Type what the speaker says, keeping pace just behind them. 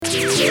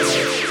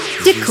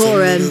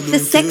DECORUM, the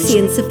sexy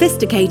and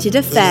sophisticated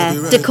affair.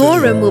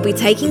 DECORUM will be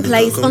taking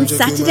place on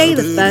Saturday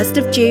the 1st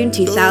of June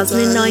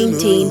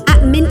 2019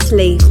 at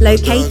Mintley,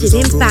 located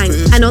in Bank.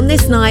 And on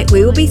this night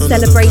we will be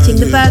celebrating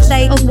the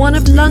birthday of one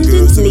of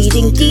London's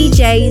leading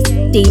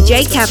DJs,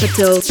 DJ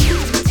Kapital.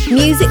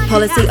 Music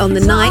policy on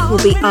the night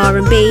will be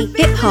R&B,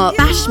 hip-hop,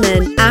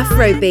 Bashment,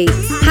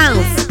 Afrobeats,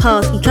 house,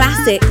 party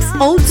classics,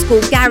 old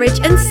school garage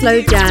and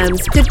slow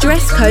jams. The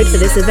dress code for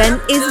this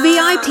event is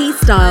VIP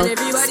style,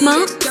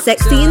 smart,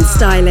 sexy and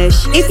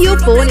stylish. If you're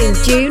born in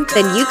June,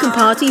 then you can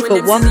party for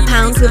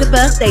 £1 with a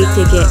birthday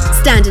ticket.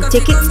 Standard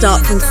tickets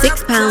start from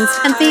 £6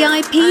 and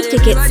VIP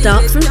tickets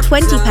start from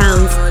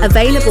 £20.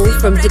 Available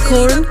from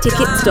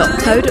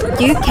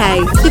decorumtickets.co.uk.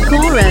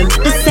 DECORUM,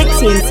 the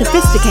sexy and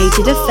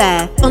sophisticated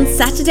affair, on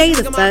Saturday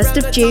the 1st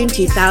of June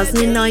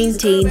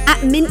 2019 at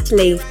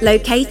Mintley,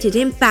 located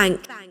in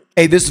Bank.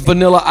 Hey, this is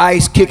Vanilla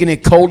Ice, kicking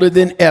it colder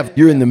than ever.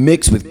 You're in the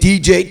mix with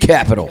DJ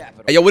Kapital.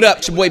 Hey, yo, what up?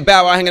 It's your boy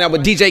Bow Wow hanging out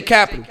with DJ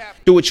Kapital.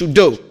 Do what you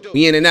do.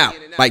 We in and out,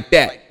 like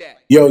that.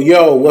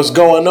 Yo, what's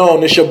going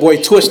on? It's your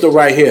boy Twister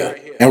right here.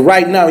 And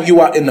right now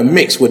you are in the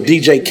mix with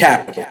DJ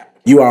Kapital.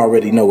 You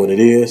already know what it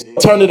is.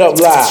 Turn it up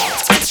loud.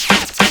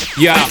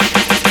 Yeah.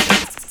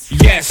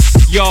 Yes,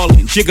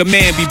 y'allin', Jigga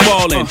man be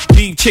ballin'.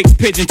 These chicks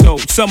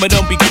pigeon-toed, some of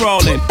them be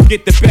crawlin'.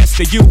 Get the best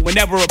of you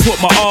whenever I put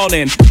my all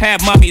in.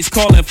 Have mommies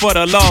callin' for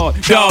the Lord,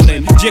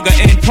 darling. Jigga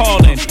and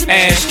Paulin',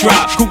 ass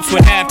drop. Coops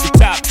with half the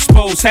top,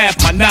 expose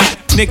half my knot.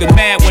 Nigga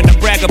mad when I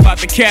brag about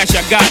the cash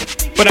I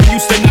got, but I'm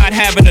used to not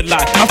having a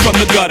lot. I'm from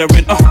the gutter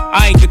and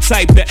I ain't the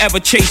type to ever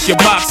chase your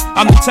box.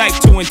 I'm the type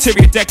to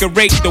interior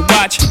decorate the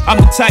watch. I'm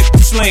the type to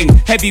sling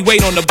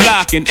heavyweight on the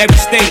block in every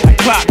state I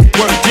clock.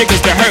 Word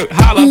jiggers to hurt,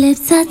 holla. Your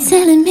lips are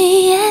telling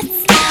me yes,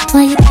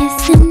 while you're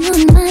kissing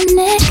on my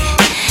neck,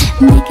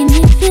 making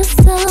me feel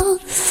so.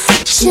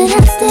 Should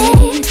I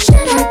stay? Should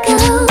I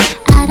go?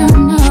 I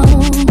don't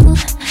know.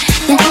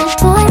 Your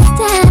hot boy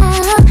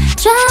style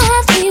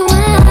drives me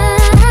wild,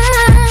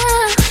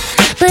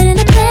 but in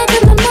the back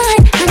of my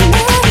mind, I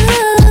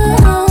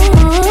know.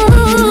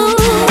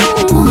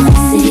 Wanna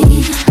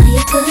see how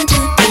you put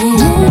that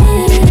thing on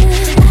me?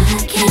 I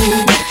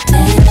can't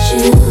let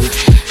you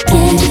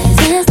get it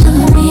just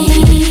on me,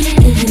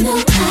 even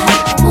though I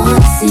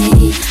wanna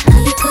see how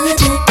you put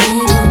that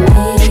thing on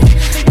me.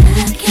 I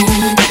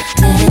can't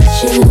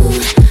let you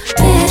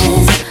get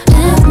it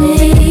off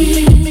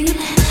me.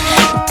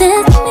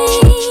 That's me.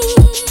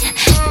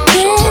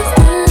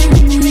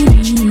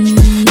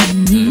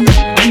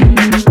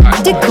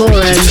 DECORUM.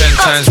 10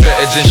 times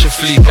better than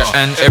Shafika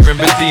and Erin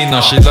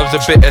Medina. She loves a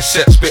bit of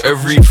sex, bit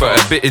of reefer,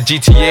 a bit of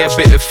GTA, a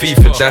bit of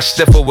FIFA. That's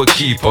Steph a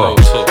keeper.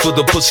 Put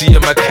the pussy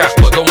in my cap,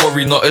 but don't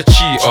worry, not a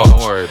cheater.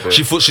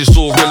 She thought she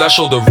saw real, I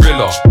showed her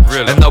realer.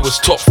 And now it's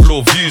top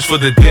floor views for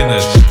the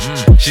dinners.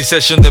 She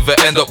said she'll never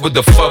end up with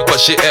the fuck, but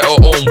she ate her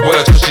own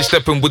words, cause she's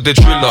stepping with the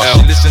driller.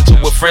 She listened to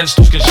her friends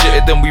talking shit,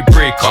 and then we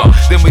break up.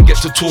 Then we get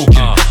to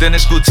talking, then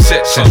it's good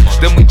sexing.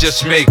 Then we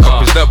just make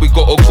up. It's like we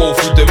gotta go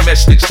through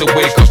domestics to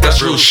wake up.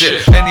 That's real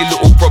shit. Any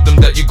little problem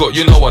that you got,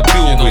 you know I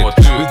deal with.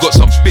 We got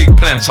some big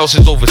plans,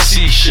 houses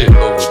overseas shit.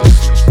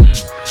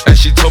 And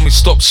she told me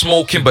stop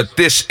smoking, but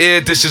this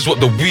is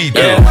what the weed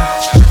is.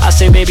 I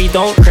say baby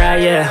don't cry,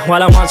 yeah,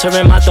 while I'm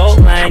answering my dope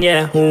line,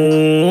 yeah.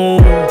 Ooh,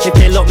 if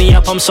they lock me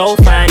up I'm so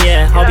fine,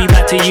 yeah. I'll be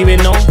back to you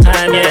in no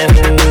time, yeah.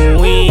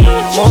 Ooh,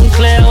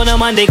 Montclair on a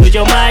Monday cause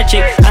you're my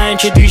chick. I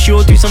introduce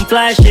you, do some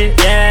fly shit,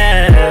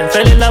 yeah.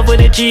 Fell in love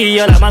with a G,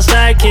 you're like my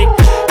sidekick.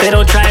 They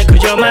don't try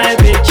cause you're my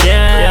bitch,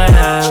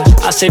 yeah.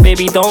 I say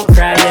baby don't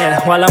cry,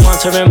 yeah, while I'm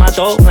answering my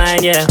dope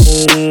line, yeah.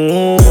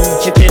 Ooh,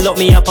 if they lock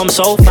me up I'm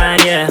so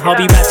fine, yeah. I'll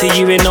be back to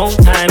you in no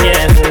time,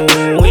 yeah.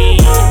 Ooh,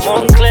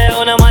 Montclair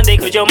on a Monday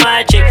cause you're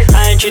my chick.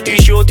 I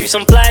introduce you, do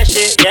some fly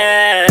shit,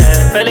 yeah.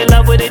 Fell in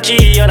love with a G,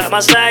 you're like my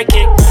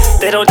sidekick.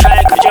 They don't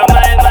try cause you're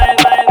my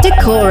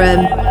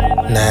DECORUM.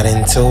 Not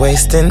into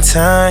wasting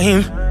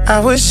time, I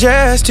was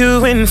just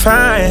doing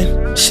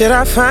fine. Should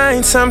I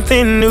find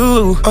something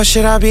new, or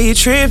should I be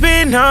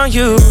tripping on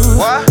you?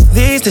 What?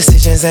 These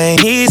decisions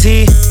ain't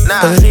easy,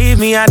 believe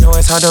me, I know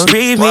it's hard to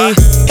read me.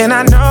 And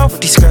I know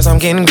with these girls I'm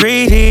getting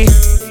greedy,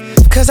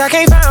 cause I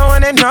can't find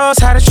one that knows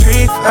how to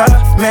treat a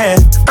man.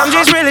 I'm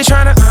just really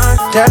trying to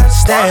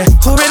understand,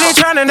 who really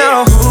trying to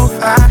know who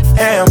I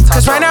am.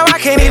 Cause right now I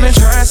can't even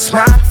trust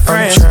my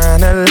friends. I'm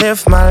trying to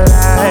live my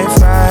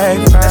life right.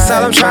 That's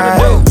all I'm trying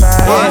to do.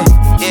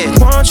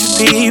 Won't you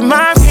be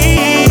my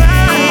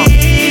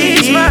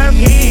peace? My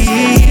peace.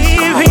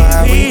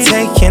 Why we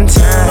taking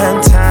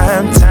time?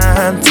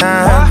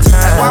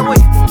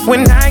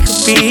 When I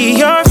could be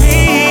your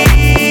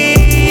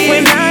peace.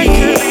 When I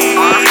could be.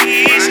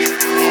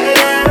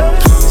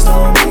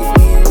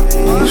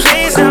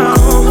 Please don't.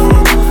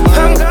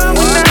 I'm going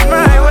out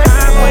my way.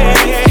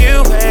 You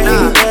wait.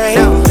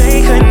 They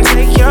couldn't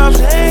take your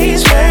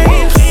place,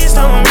 babe. Please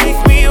don't make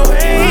me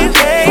wait,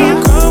 babe.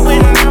 I'm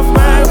going out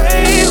my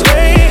way,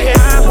 babe. I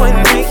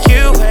wouldn't make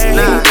you wait,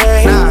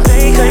 babe.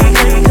 They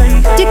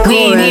couldn't. We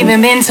ain't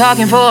even been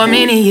talking for a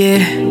minute,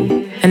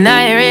 yeah. And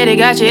I already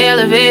got you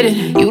elevated.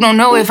 You don't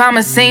know if I'm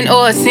a saint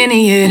or a sinner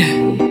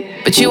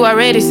yet, but you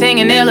already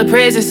singing hella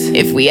praises.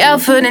 If we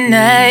out for the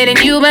night and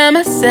you by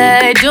my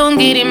side, don't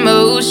get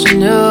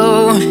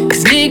emotional,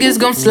 cause niggas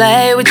gon'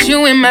 slide with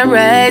you in my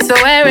ride. So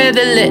I'd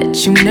rather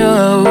let you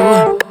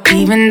know,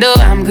 even though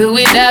I'm good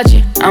without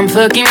you, I'm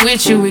fucking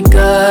with you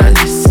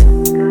regardless.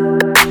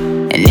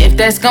 And if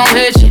that's gon'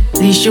 hurt you, at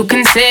least you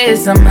can say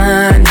it's I'm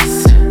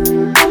honest.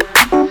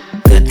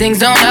 Good things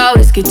don't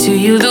always get to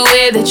you the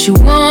way that you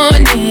want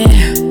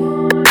it.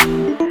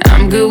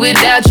 I'm good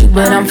without you,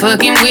 but I'm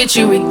fucking with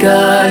you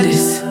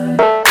regardless.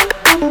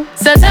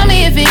 So tell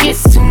me if it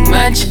gets too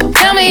much,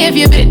 tell me if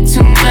you bit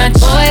too much.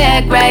 Boy,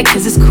 act right,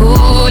 cause it's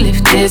cool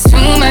if there's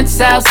too much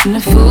sauce in the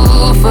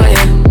food for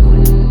you.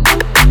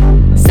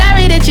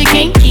 Sorry that you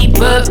can't keep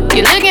up,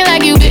 you're looking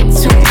like you bit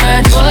too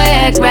much. Boy,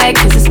 act right,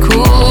 cause it's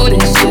cool,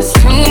 there's just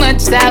too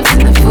much sauce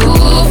in the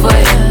food for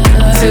you.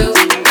 Too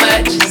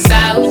much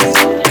sauce,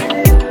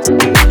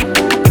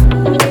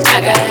 I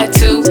got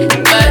too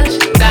much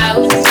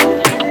sauce,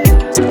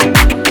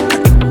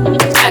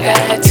 I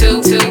got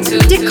too.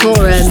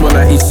 Decorum. Smell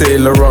like East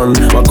Saint Laurent.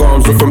 My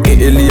garms are from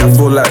Italy, I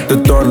feel like the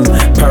Don.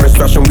 Paris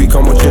Fashion Week,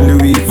 I'm watching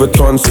Louis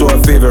Vuitton. So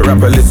her favourite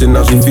rapper, listen,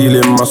 now she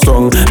feeling my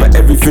song. But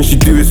everything she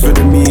do is for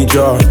the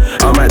media.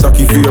 I might duck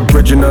you through your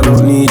bridge and I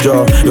don't need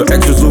ya. Your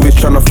ex was always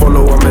tryna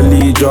follow, I'm a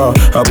leader.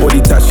 Her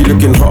body tight, she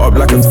looking hot up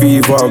like a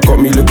fever. Got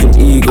me looking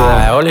eager.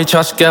 I only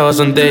trust girls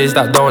on days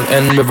that don't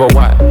end with a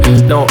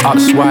Y. No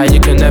ups, why you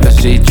can never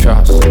see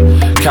trust.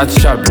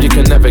 Catch up, you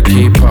can never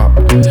keep up.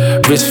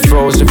 Wrist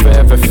froze if it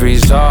ever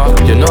freeze up.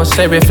 You know,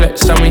 say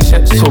reflex and we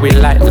set so we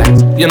like.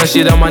 You know,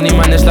 see the money,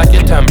 man, it's like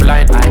you turn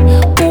blind eye.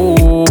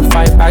 Ooh,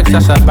 5 bags,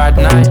 that's a bad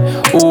night.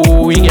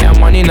 Ooh, we get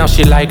money, now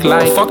she like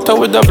life. Fucked her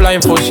with the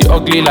blindfold, she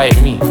ugly like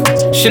me.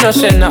 She not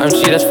said nothing,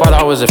 she just thought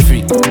I was a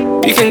freak.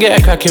 You can get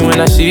a cracking when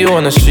I see you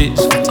on the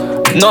streets.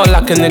 Not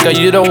like a nigga,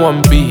 you don't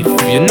want beef.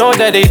 You know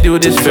that they do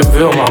this for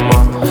real, mama.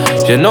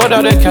 You know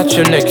that they catch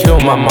you and they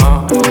kill,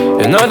 mama.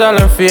 You know that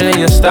I'm feeling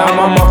your style,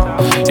 mama.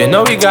 You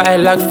know we got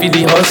it like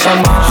Philly whole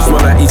summer. She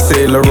smell like East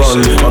Saint Laurent.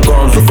 My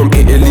garms are from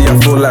Italy, I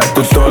feel like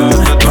the Don.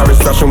 Paris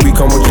Fashion Week,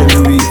 I'm watching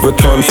Louis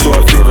Vuitton. So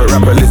her favourite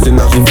rapper,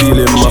 listen, now she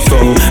feeling my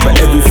song. But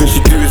everything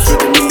she do is for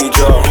the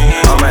media.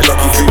 I might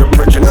lucky for your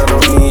bridge and I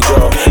don't need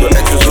ya. Your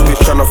ex is always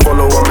tryna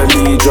follow, I'm a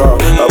leader.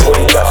 Her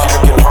body tight, she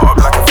looking hot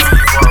up like a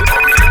fever.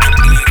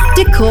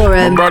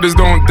 Decorum. My brothers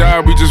don't die,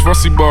 we just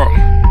rusty bark.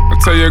 I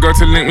tell your girl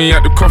to link me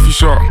at the coffee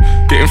shop.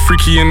 Getting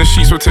freaky in the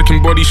sheets, we're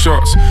taking body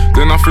shots.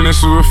 Then I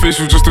finish with a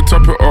facial just to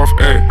top it off,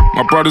 ayy.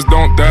 My brothers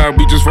don't die,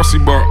 we just rusty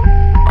bark.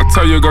 I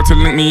tell your girl to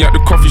link me at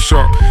the coffee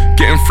shop.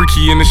 Getting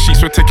freaky in the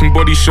sheets, we're taking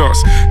body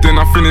shots. Then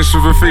I finish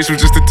with a facial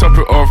just to top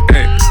it off,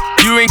 ayy.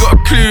 You ain't got a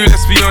clue,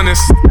 let's be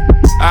honest.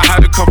 I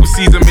had a couple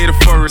seeds that made a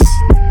forest.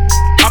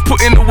 I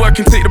put in the work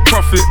and take the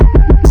profit.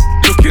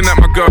 Looking at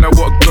my girl, like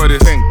what a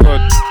goddess. Thank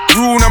God.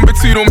 Rule number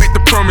 2, don't make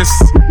the promise.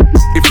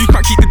 If you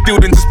can't keep the deal,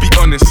 then just be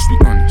honest.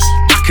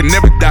 I can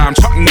never die, I'm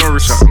Chuck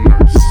Norris.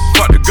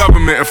 Fuck the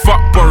government and fuck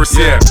Boris,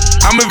 yeah.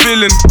 I'm a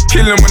villain,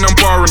 killing when I'm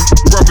barring.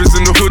 Brothers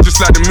in the hood, just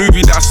like the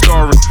movie that I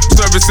star in.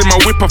 Service in my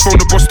whip, I phone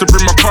the boss to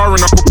bring my car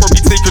in. I could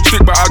probably take a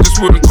chick, but I just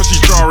wouldn't cause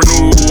she's jarring.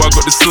 Ooh, I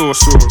got the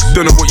sauce,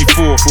 don't know what you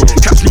for.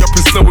 Catch me up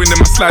and slowing in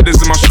my sliders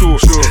and my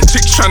shorts.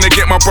 Chick's trying to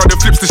get my brother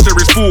flips to share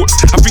his thoughts.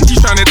 I think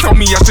he's trying to tell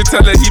me I should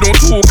tell her he don't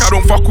talk, I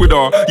don't fuck with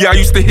her. Yeah, I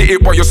used to hit it,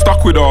 but you're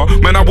stuck with her.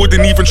 Man, I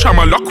wouldn't even try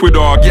my luck with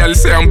her. Yeah,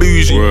 let's say I'm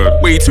bougie,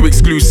 way too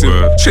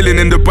exclusive. Chilling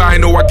in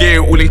Dubai, know I get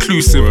it all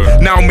inclusive.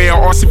 Now may I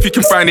ask if you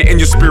can find it in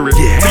your spirit?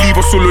 To leave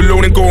us all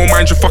alone and go and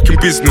mind your fucking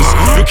business.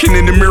 Looking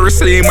in the mirror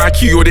saying my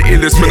key or the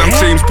illest. Man, I'm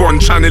James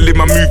Bond trying to live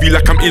my movie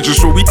like I'm Idris.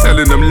 So we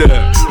telling them, look,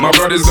 my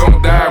brothers don't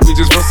die, we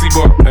just rusty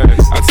bop.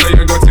 I tell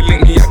your girl to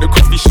link me at the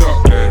coffee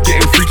shop.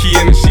 Getting freaky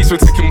in the sheets,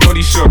 we're taking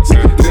body shots.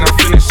 Then I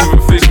finish with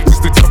a facial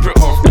just to top it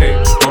off.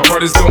 My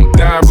brothers don't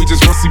die, we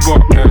just rusty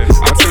bop.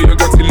 I tell your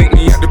girl to link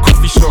me at the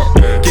coffee shop.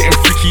 Getting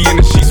freaky in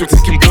the sheets, we're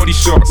taking body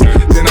shots.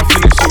 Then I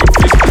finish with a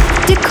facial.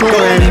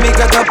 Decorum. Make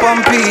it a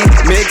bumpy,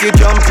 make it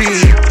jumpy.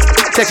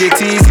 Take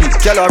it easy,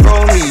 girl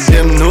around me.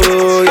 Them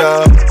know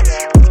ya,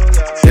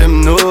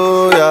 them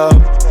know ya.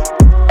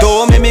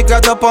 Don't make me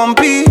get a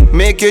bumpy,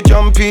 make it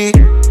jumpy.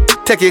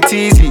 Take it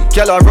easy,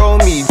 girl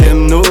around me.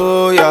 Them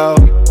know ya,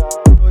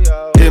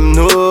 them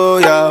know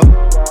ya.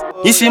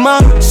 You see my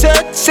say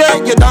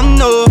you don't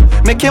know.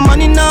 Making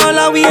money now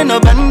like we in a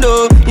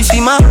bando. You see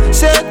my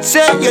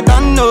say you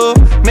don't know.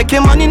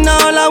 Making money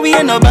now like we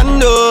in a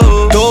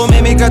bando. Don't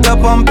make me get a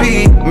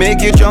bumpy,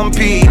 make you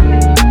jumpy.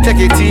 Take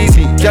it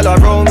easy, girl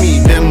around me.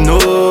 Them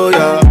know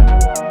ya,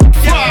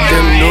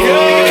 them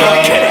know ya.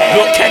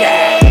 Look at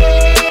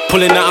that.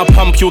 Pulling out a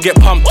pump, you'll get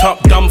pumped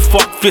up. Dumb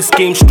fuck, fist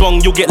game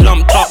strong, you'll get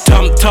lumped up.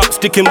 Tumped up,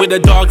 sticking with the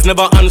dogs,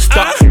 never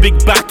unstuck.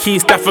 Big back,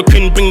 East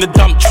African, bring the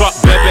dump truck,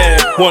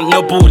 baby. Want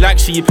no ball like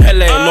she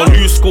Pele. No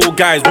new school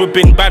guys, we've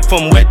been bad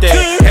from where they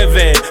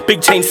heavy.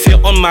 Big chain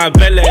sit on my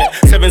belly.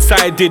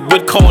 7-sided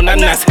with cone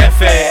and that's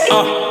heavy.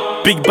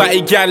 Big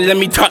body gal, let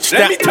me touch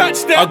that.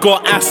 I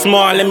got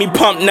asthma, let me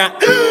pump that.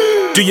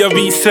 Do your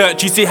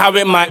research, you see how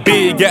it might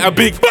be. Get a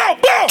big bow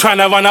bow.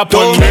 tryna run up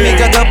Don't on make me. me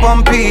get up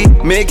on P,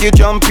 make you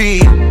jumpy.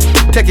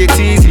 Take it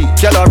easy,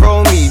 girl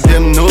around me.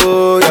 Them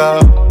know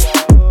ya,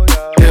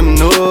 them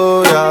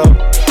know ya.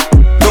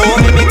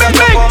 Don't make me get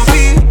up on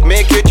P,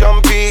 make you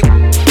jumpy.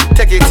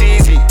 Take it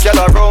easy,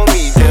 girl around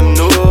me. Them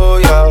know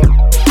ya,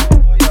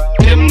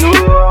 them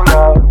know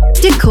ya.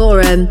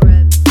 Decorum.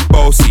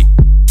 Bossy,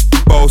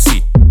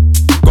 bossy,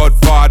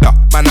 Godfather,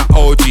 man a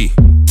OG,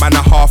 man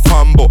a half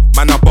humble,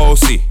 man a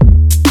bossy.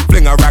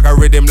 Fling a rag a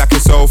rhythm like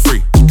it's all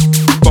free.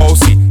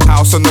 Bossy,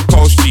 house on the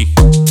post G.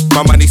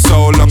 My money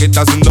so long it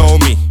doesn't know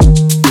me.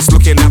 It's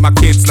looking at my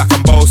kids like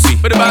I'm bossy.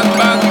 Bang,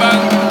 bang,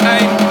 bang,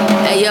 hey.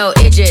 Hey yo,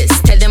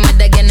 Idris, tell them what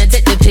they're gonna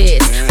take the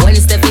piss. When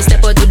Steffi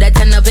step out, do that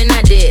turn up in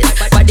a diss.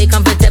 Body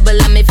comfortable,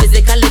 I'm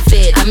physically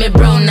fit. I'm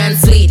brown and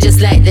sweet,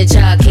 just like the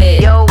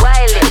chocolate. Yo,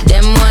 Wiley,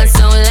 them ones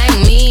sound like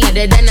me.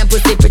 Other than a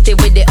pussy pretty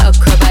with the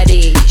okra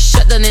body.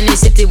 Shut down in the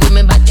city with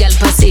me bad girl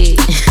pussy.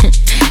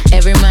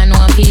 Every man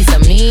want piece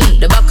of me.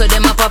 The back of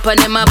them a pop and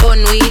them a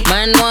bun weed.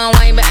 Man want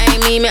wine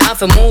behind me have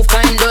to move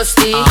kind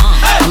dusty.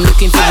 I'm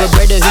looking for a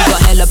brother who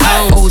got hella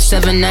pound.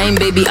 079,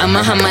 baby, I'm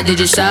a hammer, did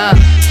you shop?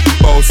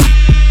 Bossy,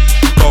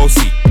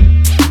 bossy,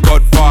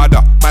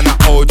 Godfather, man a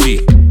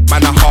OG,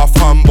 man a half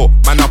humble,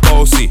 man a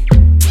bossy.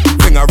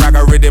 Fling a rag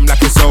a rhythm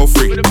like it's all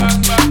free.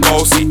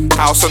 Bossy,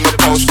 house on the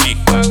post G.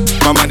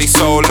 My money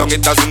so long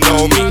it doesn't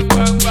know me.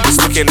 It's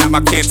looking at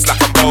my kids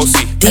like I'm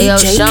bossy.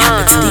 DJ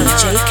Kapital.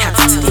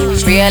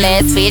 Real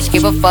ass bitch,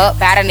 give a fuck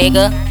about a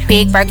nigga.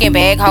 Big Birkin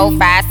bag, hold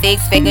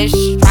 5-6 figures.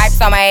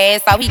 Stripes on my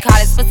ass, so he call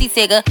his pussy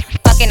tigger.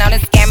 Fucking on a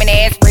scamming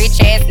ass, rich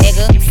ass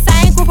nigga.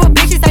 Same group of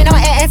bitches, ain't no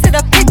ass to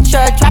the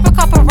picture. Drop a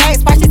couple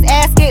racks, watch his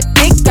ass get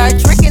bigger.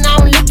 Tricking,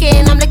 I'm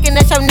looking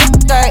at your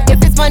nigga.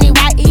 If it's money,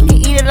 why he can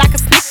eat it like a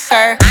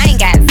snicker? I ain't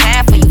got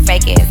time for you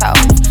fake ass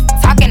hoes.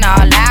 Talking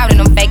all loud in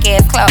them fake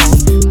ass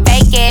clothes.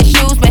 Fake ass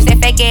shoes, match that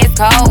fake ass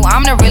coat.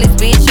 I'm the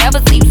realest bitch ever,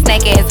 see you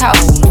snake ass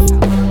hoes.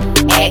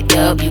 Act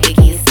up, you could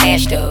get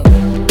snatched up.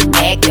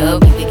 Act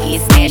up, you could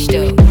get snatched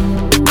up.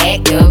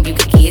 Act up, you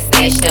could get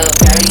snatched up.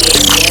 Dirty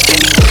ass.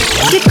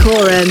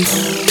 Decorum.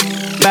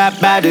 Bad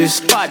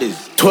badders,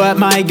 twerk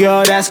my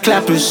girl, that's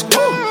clappers.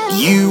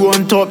 You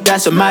on top,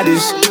 that's a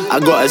madders. I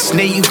got a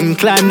snake, you can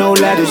climb no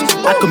ladders.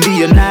 I can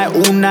be a night,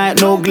 all night,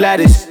 no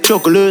Gladys.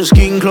 Chocolate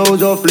skin,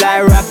 clothes off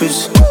like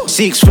rappers.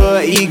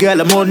 6:30, girl,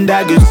 I'm on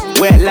daggers.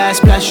 Wet like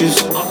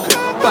splashes.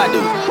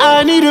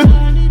 I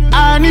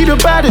need a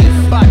badders.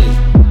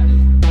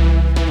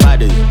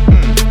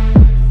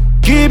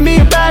 Give me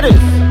a badders.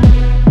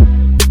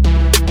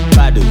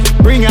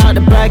 Bring out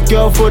the bad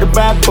girl for the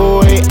bad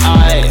boy.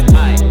 Aye.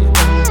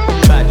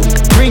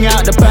 Bring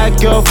out the bad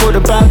girl for the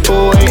bad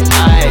boy.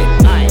 Aye.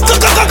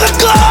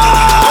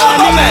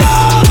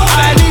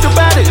 I need a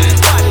baddest.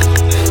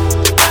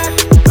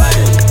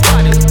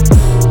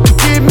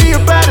 Give me a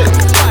baddest.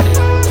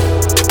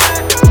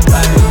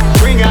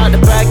 Bring out the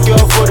bad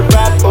girl for the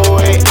bad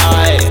boy.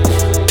 Aye.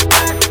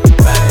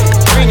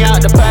 Bring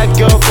out the bad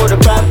girl for the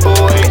bad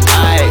boy.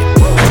 Aye.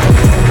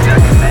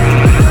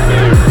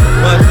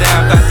 Bust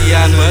down,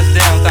 Tatiana. Bust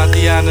down,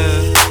 Tatiana.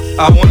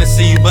 I wanna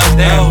see you bust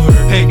down.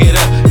 Pick it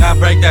up, now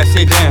break that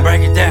shit down.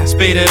 Break it down,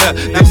 speed it up,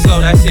 now slow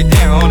that shit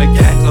down on the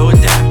gas. Slow it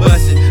down,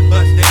 bust it,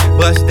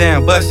 bust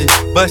down, bust it,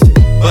 bust it,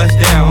 bust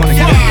down on the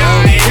gas.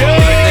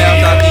 Bust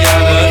down,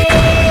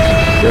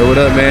 Tatiana. Yo, what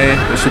up, man?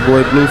 It's your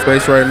boy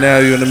Blueface right now.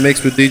 You in the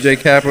mix with DJ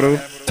Kapital.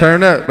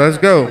 Turn up, let's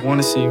go. I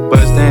wanna see you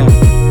bust down.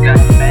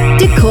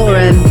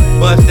 Decorum.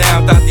 Bust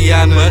down,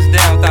 Tatiana. Bust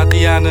down,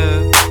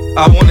 Tatiana.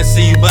 I wanna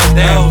see you bust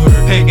down.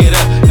 Pick it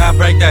up, now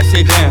break that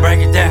shit down. Break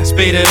it down,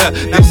 speed it up,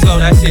 now slow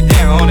that shit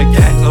down on the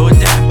gas. Slow it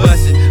down,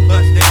 bust it,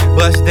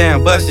 bust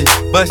down, bust it,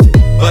 bust it,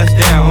 bust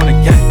down on the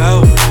gas.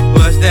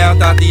 Bust down,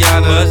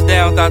 Tatiana. Bust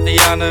down,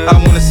 Tatiana. I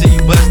wanna see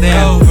you bust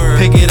down.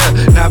 Pick it up,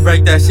 now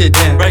break that shit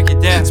down. Break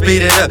it down,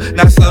 speed it up,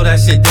 now slow that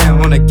shit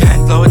down on the gas.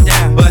 Slow it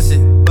down, bust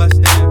it,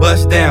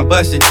 bust down,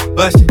 bust it,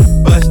 bust it,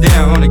 bust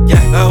down on the gas.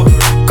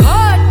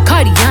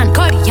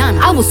 Cardiana,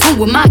 I was home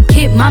with my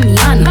kid,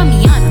 Mamiana.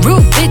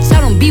 Real bitch,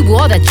 I don't be with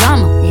all that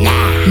drama.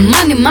 Nah,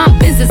 money, my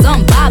business,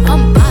 I'm Bob.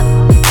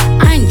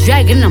 I ain't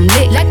dragging, I'm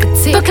lit like a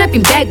tick. But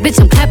clapping back, bitch,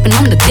 I'm clapping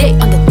on the dick.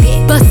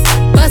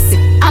 Bust it,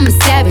 I'm a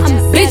savage.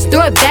 Bitch,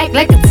 throw it back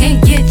like a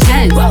 10-year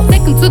challenge.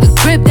 Take him to the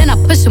crib, then I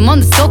push him on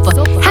the sofa.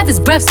 Have his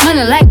breath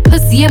smelling like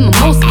pussy and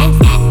mimosa.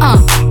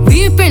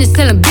 We ain't finished,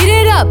 tell him beat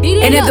it up.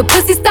 And if the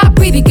pussy stop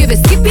breathing, give it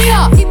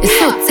CPR. It's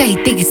so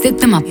tight, think it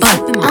slipped in my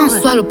butt. I don't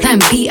swallow plan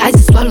B, I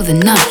just swallow the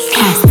nuts.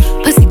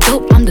 Pussy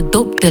dope, I'm the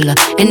dope dealer.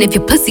 And if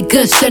your pussy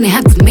good, shouldn't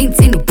have to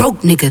maintain a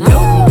broke nigga.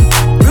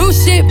 Real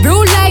shit,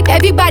 real life,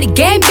 everybody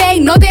gang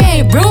bang, no they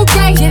ain't real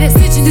right. Yeah, that's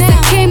it, since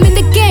I came in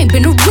the game,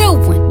 been a real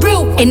one.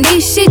 And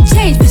ain't shit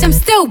changed, bitch, I'm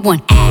still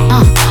one.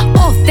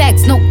 All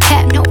facts, no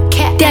cap.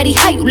 Daddy,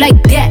 how you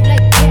like that?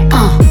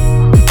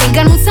 Ain't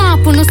got no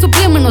time for no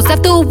subliminals.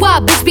 After a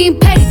while, bitch, being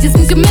petty just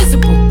means you're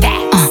miserable.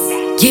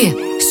 Yeah,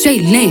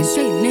 straight lame.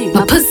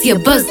 My pussy a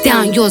buzz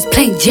down, yours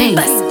plain Jane.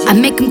 I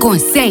make him go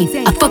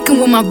insane. I fucking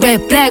with my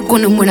red flag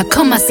on him. When I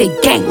come, I say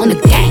gang on the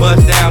gang.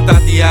 Bust down,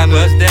 Tatiana.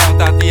 Bust down,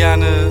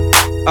 Tatiana.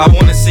 I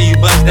wanna see you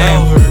bust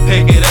down.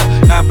 Pick it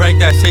up, now break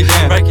that shit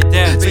down. Break it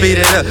down, speed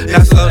it up,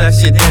 now slow that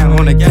shit down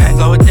on the gas.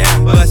 Slow it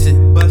down, bust it,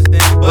 bust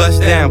down,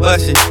 bust down,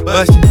 bust it,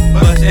 bust it,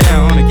 bust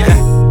down on the gas.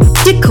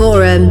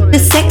 DECORUM, the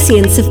sexy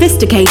and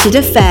sophisticated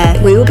affair.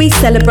 We will be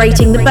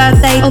celebrating the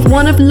birthday of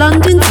one of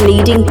London's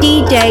leading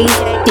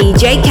DJs,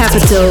 DJ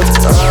Kapital.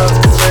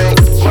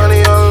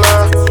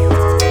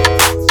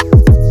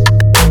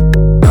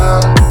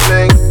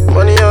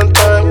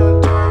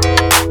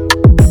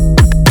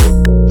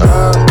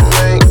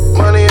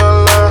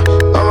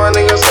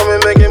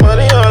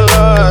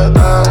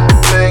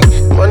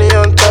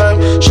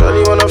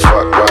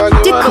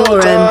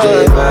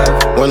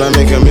 When I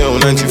make a meal,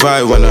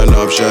 95 when an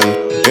option.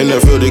 In the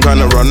field, they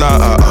kinda run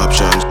out of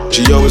options.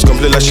 She always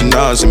complain like she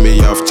nods in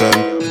me often.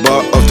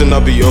 But often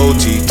I'll be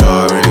OT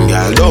tiring.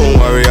 Girl, don't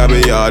worry, I'll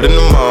be hard in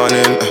the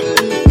morning.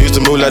 Used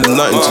to move like there's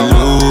nothing to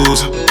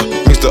lose.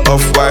 Mixed the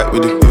off-white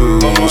with the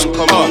blues.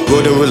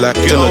 Golden with like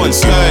and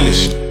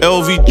stylish.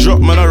 LV drop,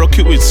 man, I rock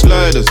it with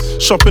sliders.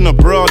 Shopping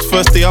abroad,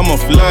 first day I'm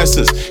off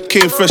license.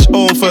 Came fresh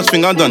home, first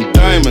thing I done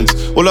diamonds.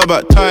 All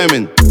about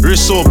timing,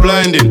 wrist so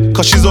blinding.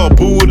 Cause she's all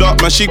booed up,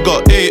 man, she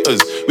got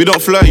haters. We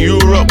don't fly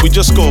Europe, we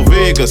just go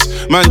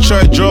Vegas. Man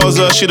try draws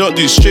her, she don't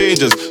do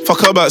strangers.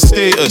 Fuck her about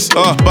status,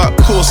 back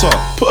closer.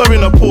 Put her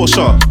in a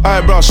Porsche,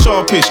 eyebrows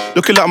sharpish.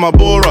 Looking like my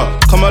Bora,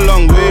 come a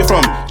long way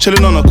from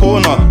chilling on a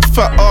corner.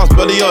 Fat ass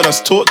belly, yeah,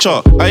 that's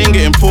torture. I ain't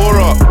getting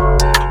poorer.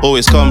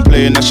 Always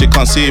complain that she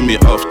can't see me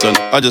often.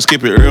 I just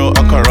keep it real,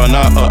 I can run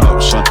out of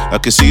option. I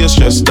can see you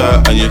stressed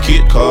out and you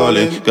keep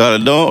calling. Girl,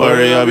 don't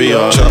worry, I'll be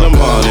out in the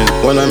morning.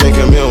 When I make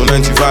a meal,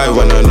 95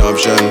 when an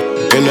option.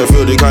 In the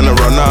field, they kinda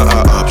run out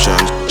of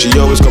options. She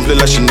always complain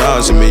like she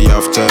nods in me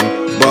often.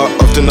 But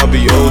often I'll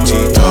be OT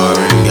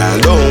tiring. Girl,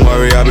 don't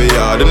worry, I'll be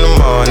out in the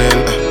morning.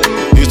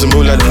 Used to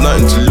move like there's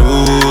nothing to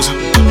lose.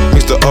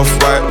 Mix the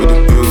off-white with the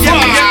blue.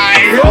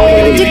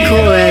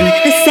 DECORUM,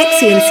 the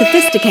sexy and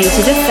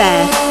sophisticated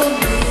affair.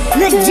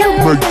 Make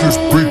this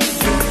beat.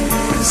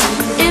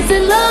 It's a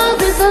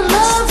love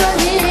right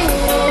here.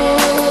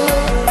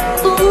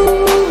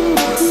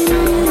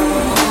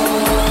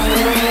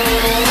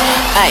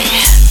 Ay,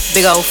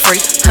 big old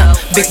freak,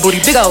 big booty,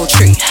 big old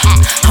tree.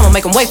 I'ma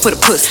make him wait for the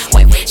pussy.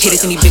 Hit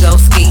it in these big old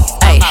ski.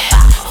 Ay,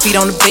 feet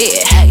on the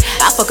bed.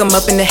 I fuck him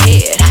up in the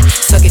head.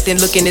 Suck it, then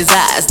look in his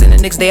eyes. Then the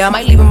next day I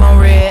might leave him on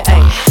red.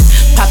 Ay,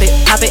 pop it,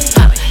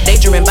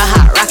 daydreaming by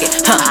hot rocket.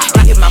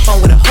 He hit my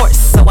phone with a horse,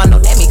 so I know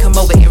that me come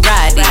over and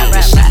ride it.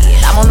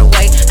 Shit, I'm on the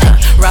way,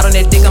 ride on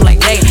that dick, I'm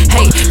like, hey,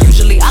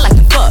 usually I like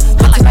to fuck,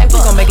 but tonight we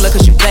gon' make love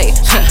cause you play.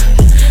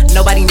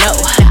 Nobody know,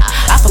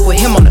 I fuck with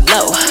him on the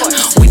low.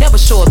 We never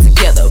show up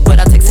together, but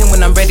I text him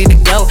when I'm ready to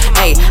go.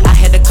 Hey, I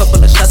had a couple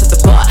of shots at the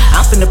bar.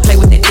 I'm finna play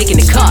with that dick in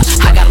the car.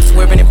 I got him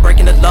swerving and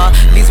breaking the law.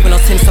 Leaves with no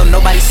sin, so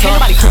nobody saw. Ain't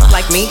nobody crook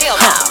like me,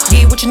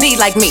 yeah, what you need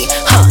like me,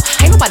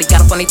 Ain't nobody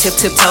got up on their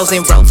tiptoes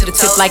and roll to the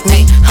tip like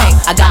me.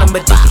 I got him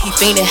addicted, he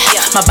fiendin'.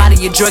 My body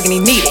a drug and he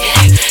need it.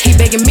 He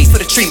begging me for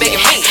the treatment.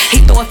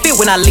 He throwing fit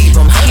when I leave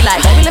him. He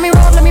like, baby, let me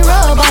rub on you.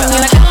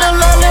 I got a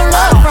little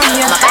love from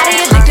you. My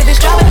body addicted, it's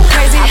driving me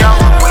crazy. Don't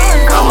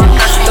know what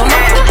to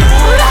do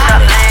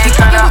without it. He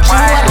fucking with you,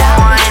 I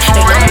doubt it.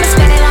 They don't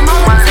understand it, I'm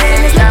always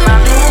saying it's nothing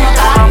to do with my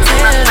body.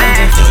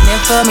 Been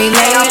feeling for me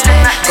lately,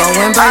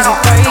 going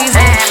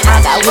crazy.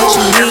 I got what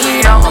you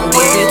need, I'm gon'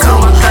 give it to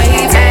you, baby. Going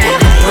crazy,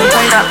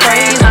 feeling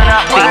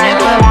for me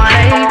lately.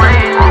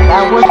 I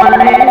got what you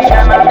need.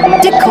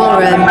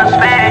 DECORUM.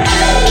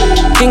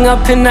 King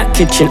up in that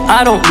kitchen,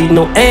 I don't need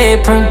no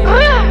apron.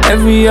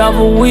 Every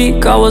other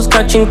week I was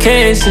catching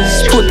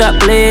cases. Put that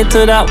blade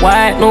to that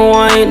white, no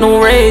I ain't no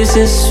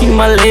racist. You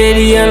my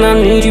lady and I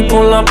need you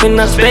pull up in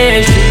that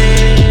spaceship.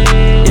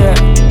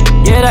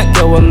 Yeah, that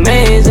girl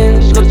amazing.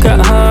 Look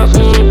at her,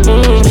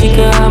 she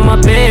can have my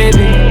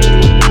baby.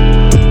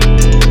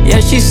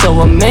 Yeah, she's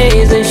so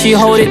amazing. She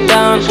hold it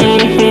down,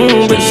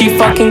 but she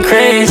fucking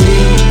crazy.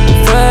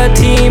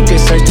 13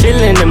 bitch, I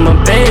chillin' in my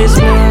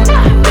basement.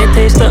 They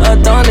taste the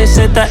Adonis,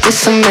 said that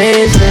it's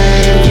amazing.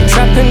 You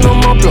trapping on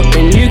my block,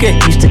 then you get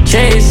used to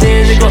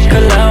chases. It got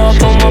Kapital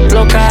up on my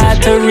block, I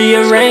had to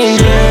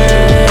rearrange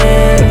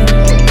it.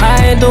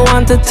 I ain't the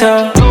one to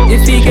tell.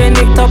 If he get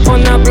nicked up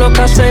on that block,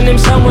 I send him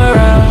somewhere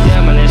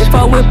else. If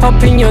I whip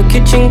up in your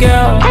kitchen,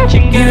 girl,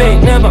 you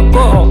ain't never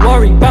gotta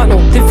worry about no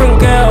different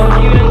girl.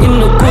 In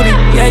the goodie,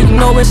 yeah, you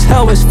know it's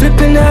hell, it's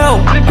flipping hell.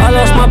 I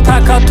lost my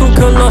pack, I took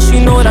a loss, you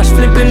know that's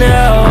flipping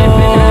hell.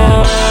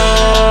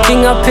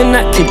 King up in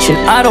that kitchen,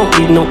 I don't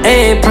need no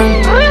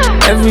apron.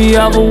 Every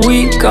other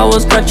week I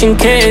was catching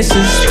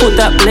cases. Put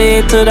that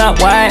blade to that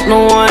white,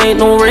 no I ain't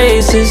no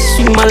racist.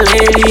 You my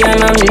lady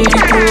and I need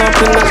you pull up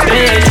in the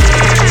space.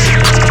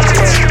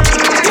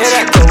 Yeah,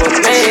 that girl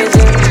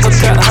amazing.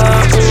 Look at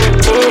her,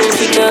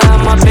 she can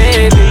have my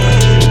baby.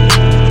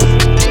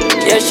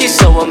 Yeah, she's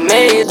so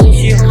amazing.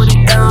 She hold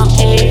it down,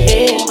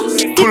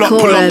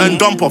 Pull up and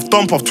dump off,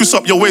 twist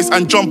up your waist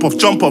and jump off,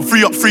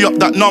 free up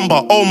that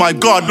number. Oh my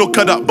god, look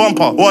at that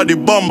bumper, what the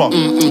bumper.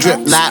 Drip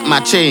like my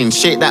chain,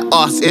 shake that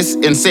ass, it's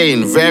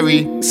insane.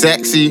 Very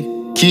sexy,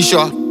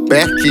 Keisha,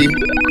 Becky.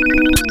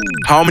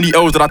 How many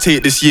L's did I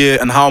take this year,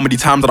 and how many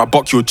times did I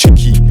buck your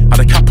chickie? Had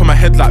a cap on my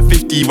head like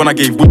 50 when I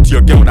gave wood to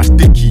your girl, that's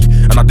dicky.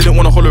 And I didn't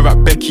want to holler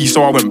at Becky,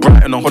 so I went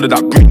Brighton and hollered at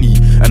Britney.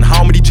 And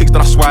how many chicks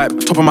did I swipe?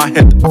 Top of my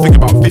head, I think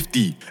about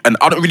 50. And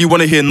I don't really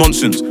want to hear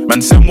nonsense.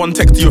 Man, send one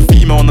text to your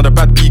female, and the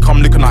bad B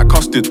come looking like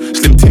custard.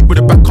 Slim tick with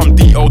a back come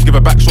detailed, give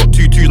a back shot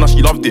 2-2, now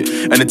she loved it.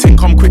 And the ting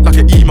come quick like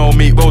an email,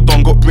 mate, well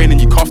done, got brain and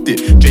you cuffed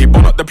it. Jay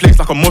Bon up the place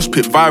like a mosh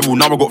pit, viral,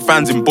 now I got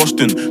fans in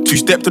Boston.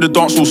 2-step to the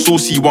dance all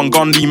saucy, one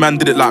gun Lee man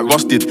did it like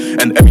rusted.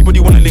 And everybody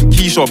wanna link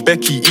Keisha,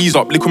 Becky, ease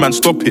up, liquid man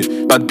stop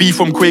it. Bad B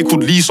from Quay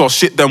called Lisa,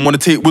 shit them wanna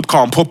take wood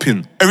car and pop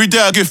in. Every day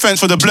I give thanks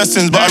for the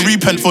blessings, but I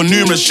repent for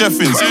numerous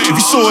cheffings. If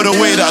you saw the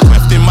way that I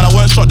left him, man, I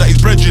weren't shot that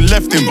his brethren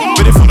left him.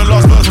 Waiting for the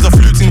last verse was a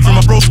fluting from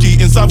my broski.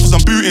 Inside for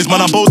some bootings,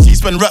 man, I'm boasty.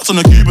 Spend rats on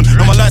a Cuban.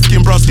 On my light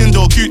skin, brown skin,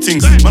 though, cute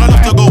things. Man, I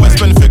love to go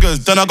west, spend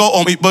figures. Then I go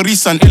home, eat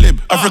Baris and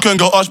Ilib. African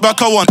girl, archback,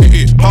 I want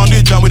it.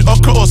 Pounded jam with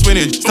okra or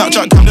spinach.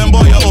 Snapchat cam, them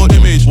boy, your old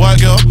image. White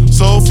girl,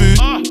 soul food.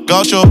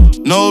 Gaucho,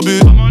 no boo.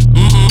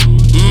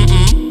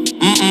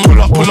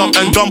 Pull up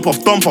and dump off.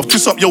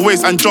 Twist up your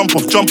waist and jump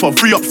off.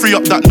 Free up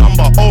that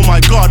number. Oh my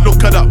God,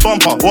 look at that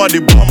bumper. What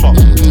the bumper?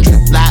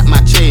 Like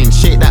my chain,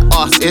 shake that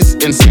ass, it's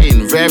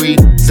insane. Very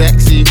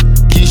sexy,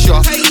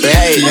 Keisha.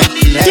 Hey.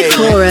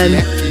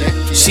 DECORUM.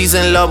 She's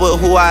in love with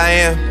who I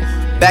am.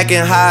 Back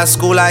in high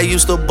school, I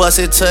used to bust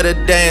it to the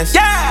dance.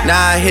 Yeah.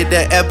 Now I hit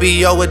the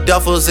FBO with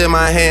duffels in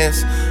my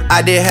hands.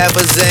 I did half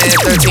a Zan,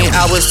 13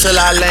 hours till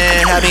I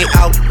land. Had me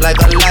out like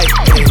a light,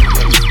 ay.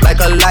 Like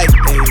a light,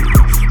 ay.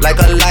 Like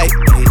a light,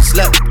 ay.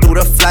 Slept through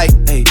the flight,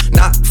 ay.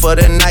 Not for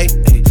the night,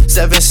 ay.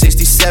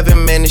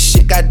 767, man, this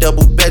shit got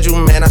double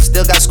bedroom, man. I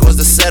still got scores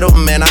to settle,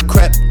 man. I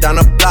crept down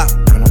the block,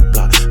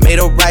 made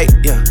a right,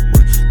 yeah.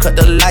 Cut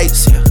the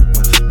lights, yeah.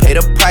 Pay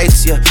the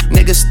price, yeah.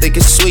 Niggas think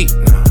it's sweet,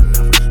 no,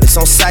 it's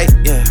on sight,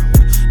 yeah.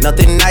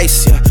 Nothing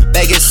nice, yeah.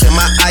 Vegas in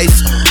my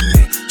ice,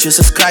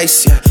 Jesus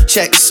Christ, yeah.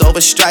 Checks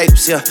over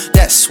stripes, yeah.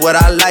 That's what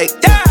I like,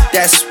 yeah.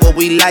 That's what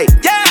we like,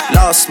 yeah.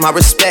 Lost my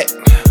respect,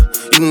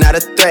 you not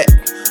a threat.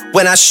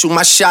 When I shoot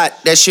my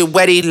shot, that shit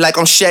wetty like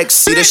on Shaq.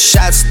 See the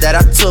shots that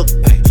I took,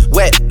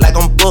 wet like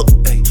on Book,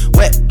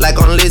 wet like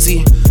on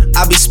Lizzie.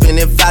 I be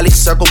spinning valley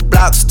circle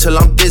blocks till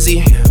I'm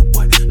busy.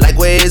 Like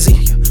where is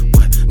he?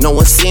 No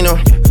one seen her.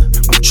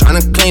 I'm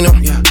tryna clean her.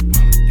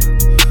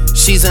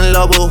 She's in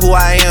love with who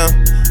I am.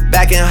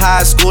 Back in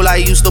high school, I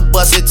used to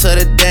bust it to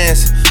the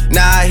dance.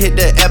 Now I hit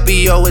the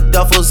FBO with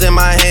duffels in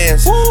my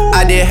hands.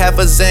 I did half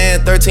a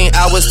Zan, 13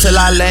 hours till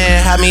I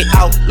land. Had me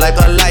out like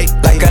a light,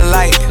 like a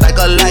light, like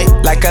a light,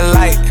 like a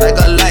light, like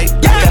a light,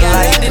 like a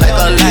light, like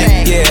a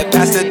light. Yeah,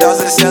 past the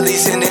doors and celly,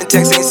 sending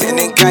texts, ain't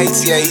sending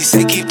kites. Yeah, he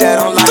say keep that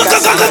on like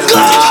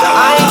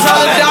I ain't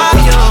tryna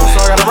die young,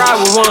 so I gotta ride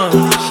with one.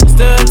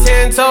 Stood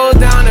 10 toes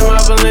down in my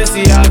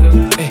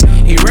Balenciaga.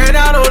 He ran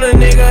out on a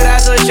nigga,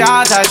 that's a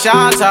shot.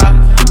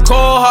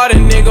 Cold-hearted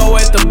nigga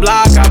with the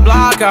block, I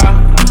block her.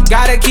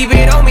 Gotta keep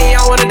it on me,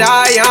 I wanna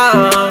die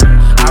young.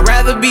 I'd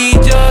rather be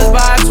judged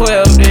by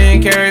 12 than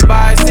carried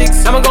by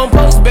 6. I'ma gon'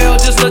 post bail,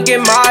 just look at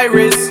my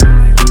wrist.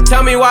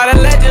 Tell me why the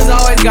legends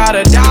always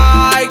gotta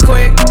die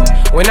quick.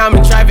 When I'm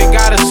in traffic,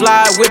 gotta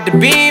slide with the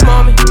beam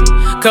on me.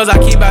 Cause I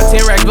keep out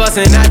 10 racks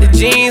bustin' out the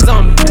jeans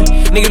on me.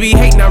 Nigga be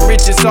hatin', I'm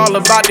rich, it's all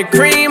about the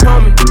cream,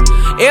 homie.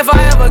 If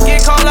I ever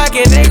get caught like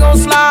it, they gon'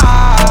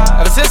 slide.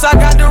 Ever since I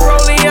got the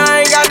rollie,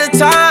 I ain't got the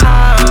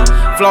time.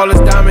 Flawless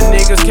diamond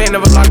niggas can't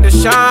never block the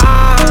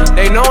shine.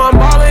 They know I'm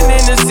ballin'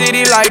 in the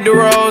city like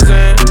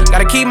DeRozan.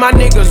 Gotta keep my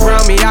niggas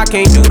round me, I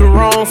can't do the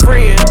wrong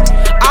friend.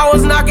 I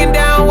was knocking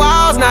down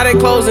walls, now they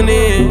closing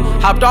in.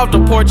 Hopped off the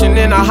porch and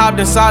then I hopped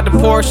inside the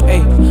Porsche.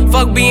 Ayy,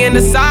 fuck being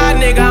the side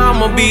nigga,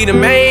 I'ma be the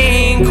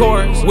main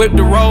course. Whip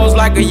the rolls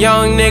like a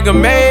young nigga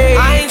made.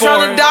 I ain't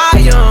tryna die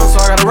young, so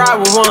I gotta ride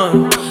with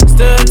one.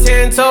 Stood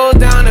 10 toes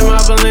down in my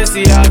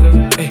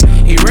Balenciaga. Ay,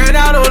 he ran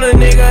out on a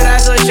nigga,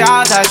 that's a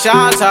shot.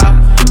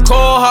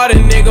 Cold-hearted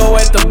nigga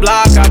with the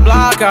block, I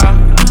block her.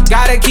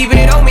 Gotta keep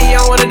it on me,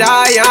 I wanna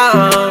die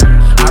young.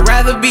 I'd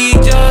rather be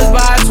judged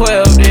by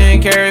 12 than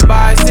carried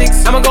by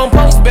 6. I'ma gon'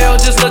 post bail,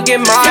 just look at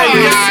my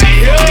wrist.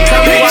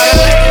 Tell me why the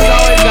legends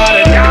always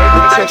gotta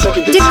die.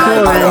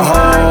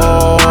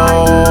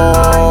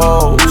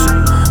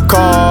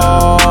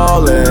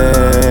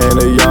 Calling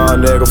a young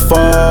nigga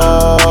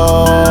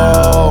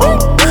fall.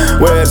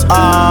 Where's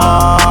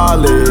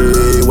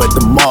Ollie with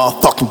the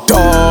motherfucking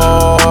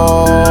dog?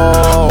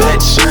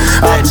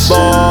 I'm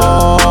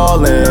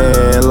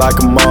ballin' like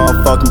a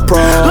motherfucking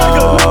pro.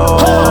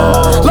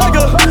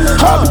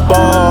 I be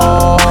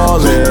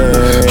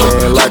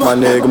ballin' like my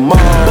nigga Mo.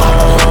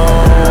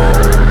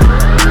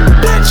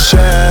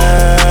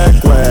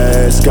 Check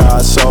West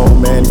got so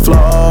many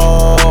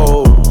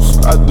flows.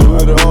 I do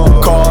it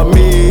all. Call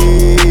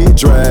me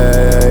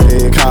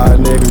Drake, hot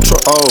nigga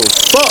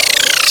fuck.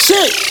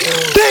 Shit,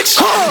 bitch.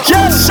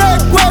 Just check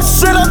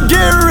West and I'm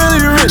getting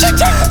really rich.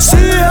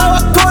 See how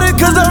I got it,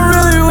 cause I'm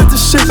really with the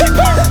shit.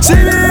 See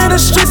me in the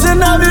streets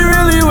and I be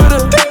really with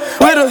a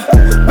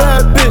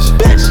bad bitch.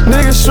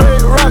 Niggas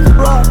straight rock.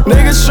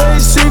 Niggas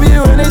straight see me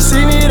when they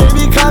see me, they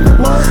be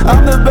copping.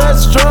 I'm the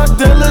best drug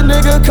dealer a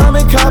nigga come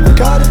and cop it.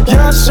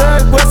 Your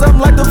shirt was I'm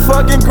like the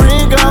fucking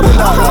Green Goblin.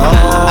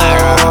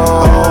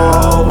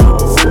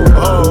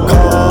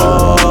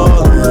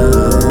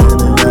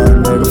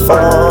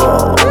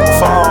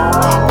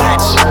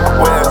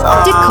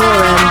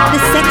 DECORUM, the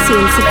sexy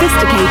and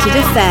sophisticated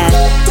affair.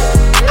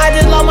 I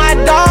just love my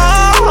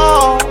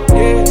dog.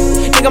 Yeah.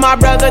 Nigga, my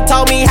brother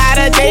taught me how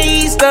to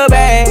taste the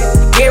bag.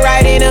 Get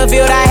right in the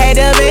field, I had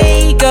to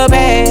make a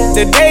bag.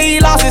 The day he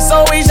lost it,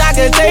 so wish I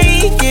could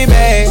take it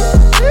back.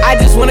 I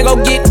just wanna go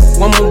get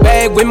one more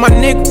bag with my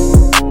nigga.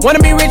 Wanna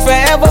be rich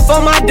forever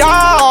for my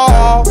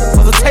dog.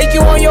 So take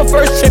you on your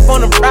first trip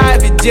on a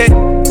private jet.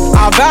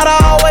 I vow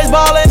to always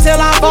ball until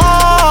I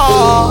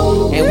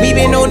fall. And we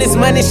been on this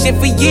money shit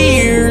for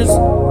years.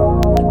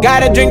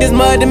 Gotta drink this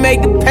mud to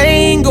make the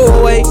pain go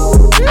away.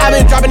 I've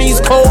been dropping these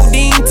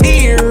codeine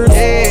tears.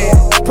 Yeah.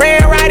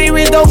 Praying righty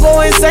rich don't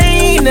go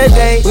insane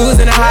today. We was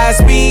in a high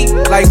speed,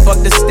 like fuck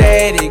the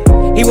static.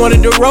 He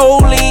wanted the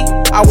rollie,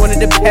 I wanted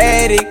the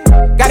paddock.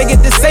 Gotta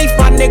get the safe,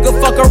 my nigga,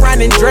 fuck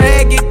around and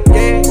drag it,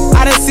 yeah.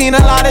 I done seen a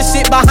lot of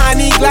shit behind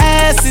these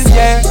glasses,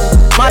 yeah.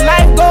 My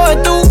life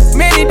going through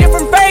many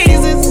different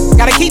phases.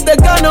 Gotta keep the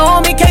gun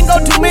on me, can't go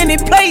too many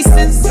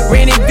places.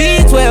 Rented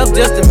V12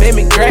 just to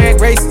mimic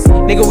drag races.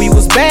 Nigga, we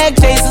was bag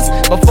chasers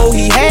before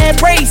he had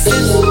braces.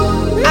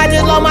 I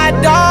just love my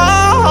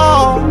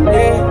dog,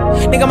 yeah.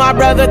 Nigga, my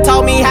brother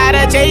taught me how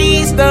to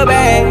chase the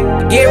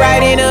bag. Get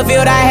right in the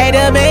field, I had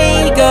to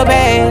make a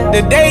bag.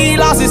 The day he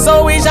lost it,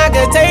 so wish I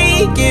could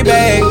take it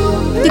back.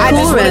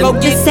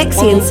 DECORUM, the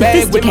sexy and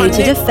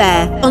sophisticated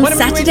affair, on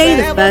Saturday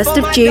the 1st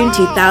of June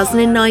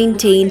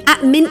 2019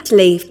 at Mint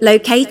Leaf,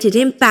 located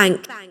in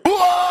Bank.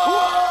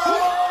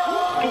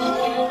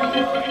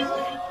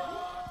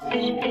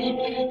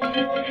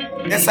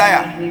 Yes, I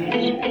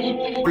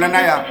am.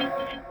 Pulanaya.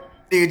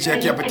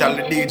 DJ Kapital,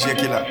 the DJ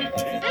killer.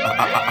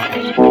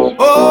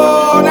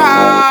 Oh, na,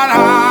 na,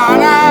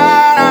 na,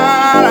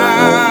 na, na.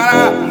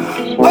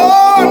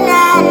 Oh,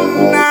 na,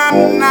 na,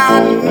 na,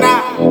 na.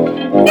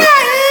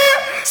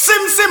 Yeah.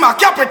 Sim,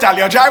 Kapital,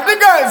 you drive the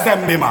girls,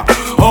 them bima.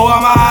 Oh,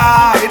 am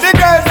I? The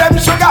girls, them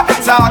sugar.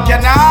 So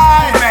can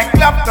I make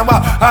love to her?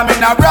 I'm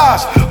in a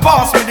rush.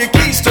 Pass me the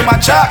keys to my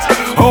truck.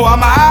 Oh,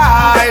 am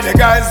I? The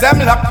girls, them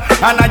love.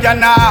 And I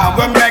now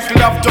we make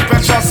love to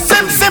precious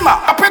Sim,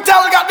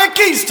 Kapital got the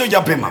keys to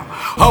your bima.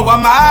 Oh,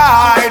 am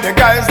I? The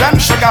girls, them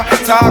sugar.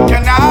 So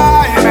can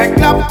I make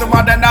love to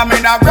her? Then I'm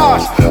in a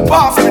rush.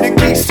 Pass me the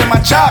keys to my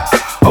truck.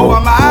 Oh,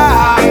 am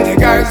I? The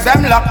girls,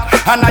 them love.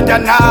 And I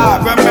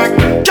now we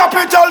make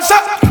Kapital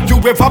set. You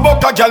ever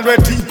buck a girl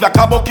with deep like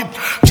a bucket?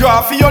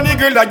 Draw for your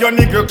nigga like your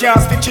nigga can't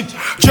stitch it.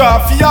 Draw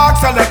for your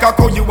axe like a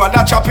cow, you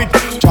wanna chop it.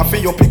 Draw for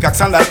your pickaxe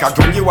and like a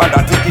drum, you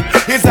wanna take it.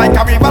 It's like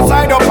a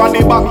riverside up on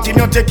the bank,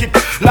 you take it.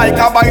 Like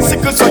a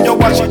bicycle, so you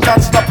wash it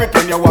and stop it.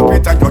 When you whop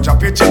it and you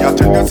drop it, she a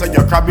tell you so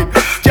you grab it.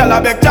 Girl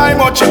a big time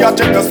out, she a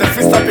tell you say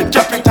stop it.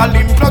 Kapital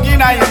in plug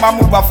in, I am a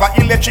mover for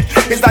electric.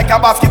 It's like a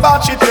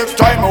basketball shit, take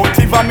time out,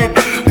 vomit.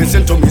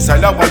 Listen to me,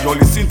 silent while you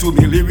listen to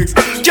me lyrics.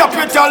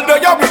 Kapital, do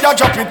you with a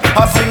drop it?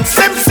 I sing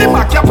sim,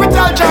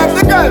 Kapital drive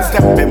the girls,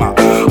 them bima.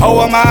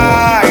 How am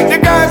I? The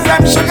girls,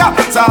 them sugar.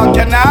 So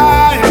can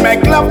I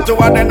make love to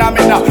her? Then I'm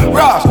in a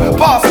rush.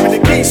 Pass me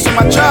the keys to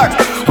my truck.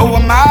 How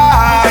am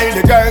I?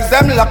 The girls,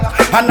 them luck.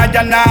 And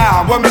I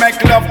now will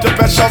make love to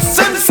precious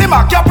Sim,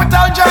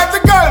 Kapital drive the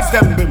girls,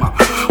 them bima.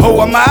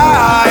 How am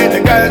I?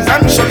 The girls,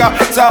 them sugar.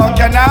 So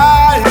can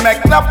I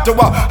make love to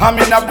her? I'm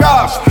in a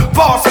rush.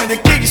 Pass me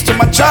the keys to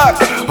my truck.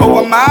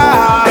 How am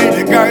I?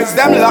 The girls,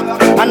 them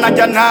luck. And I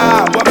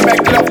now will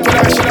make love to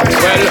precious.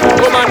 Well,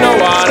 woman no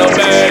wanna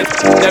bet.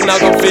 Them not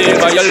gon' feel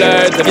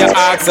violate. If you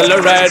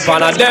accelerate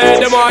on a day,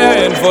 the more you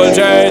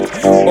infiltrate.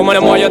 Woman,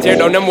 the more you tear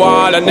down them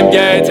wall and them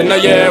gates. In a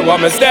year, what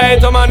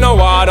mistake? Woman no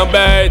wanna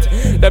bet.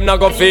 Them not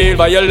gon' feel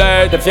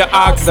violate. If you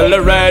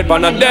accelerate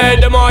on a day,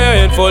 the more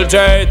you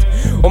infiltrate.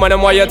 Woman, the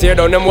more you tear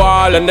down them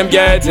wall and them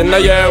gates. In a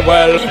year,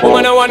 well,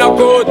 woman I wanna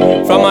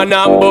good from a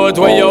nap boat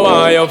where you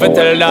want. You fi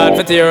tell that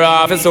fi tear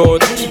off his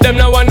suit. Them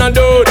no wanna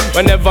do it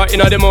whenever in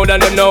the mood,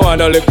 and them no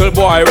want a little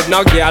boy with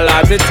no girl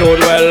attitude.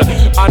 Well,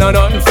 I know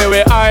nothing for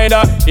we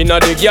either. You know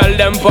the girl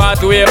them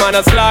pathway, man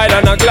a slide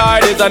and a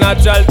glide is a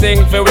natural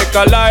thing for we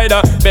collide.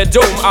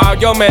 Bedroom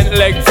argument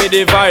leg for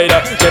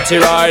divider. Get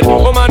you right,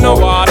 woman no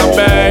wanna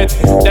bet.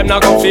 Them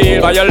not gon'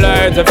 feel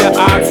violate if you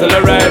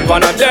accelerate.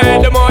 On a day,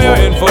 the more you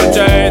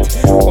infiltrate.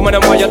 Woman, the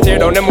more you tear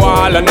down them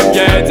wall and them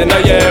gates. In a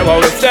year, what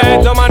we say,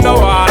 the man no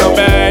wanna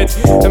bet.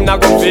 Them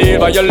not gon' feel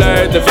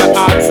violate if you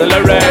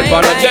accelerate.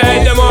 On a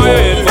day, the more you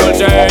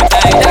infiltrate.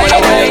 Woman, the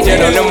more you tear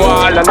down them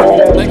wall and them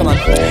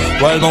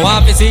gates. Well, my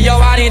want to see you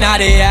one in the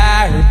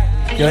air.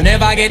 You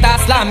never get a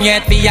slam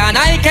yet, for and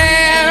I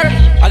care.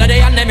 All of the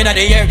and them in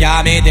the air,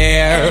 got me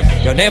there.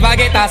 You never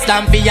get a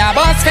slam for your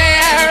bus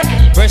fare.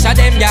 Pressure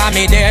them, got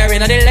me there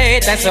in the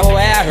latest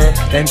wear.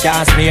 Them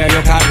can't smear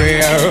your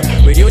career.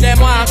 With you, them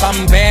want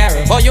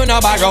compare. But you no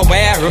borrow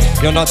wear.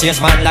 You no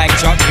taste man like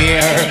Chuck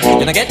Beer.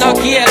 You no get no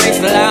kill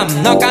Islam,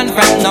 no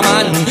confront no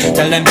man.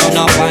 Tell them turn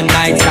up one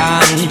night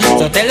stand.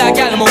 So tell a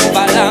girl move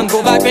along,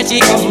 go back where she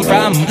come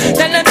from.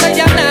 Tell them say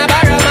you're not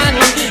borrow man.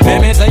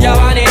 Let me say you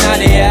want it in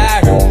the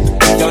air.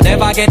 You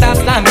never get a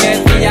slam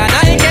yet, me and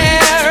I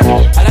care.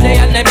 All of the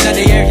and them in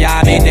the air,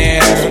 yeah, me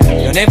there.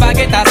 You never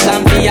get a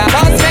slam, me a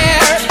boss fair.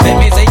 Let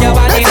me say you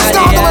want it in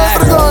the air.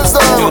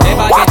 You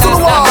never get a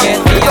slam yet,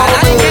 me and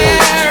I care.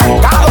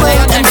 All of the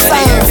and them in the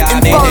air, yeah,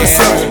 me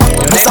there.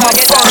 You never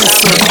get a slam.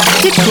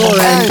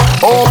 Hey,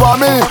 over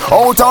me,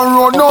 out on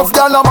road, enough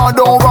gal a mad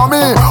over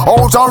me.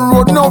 Out on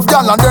road, enough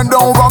gal and then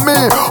over me.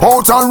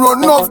 Out on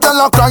road, enough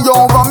gal a cry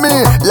over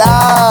me.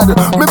 Lad,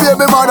 me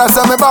baby mother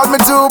say me bad, me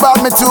too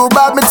bad, me too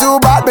bad, me too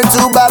bad, me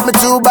too bad, me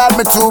too bad,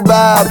 me too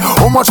bad.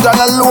 How much gal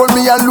alone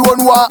me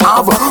alone want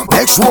have?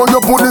 Make sure you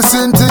put the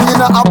same thing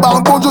in a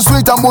bag. But you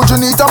sweet and but you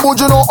neat and but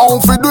you know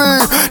how to do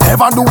it.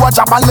 Never do a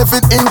job and leave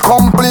it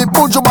incomplete.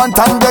 Put you one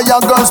time there,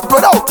 your girl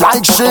spread out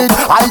like shit.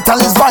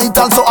 Vital is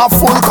vital, so a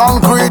full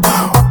concrete.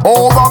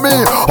 Over me,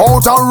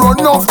 out and run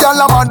enough gal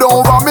a mad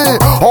over me.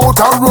 Out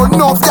and run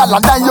enough gal a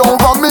die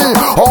over me.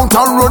 Out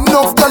and run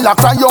enough gal a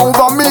cry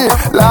over me.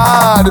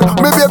 Lad,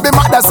 me baby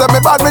mother say me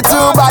bad, me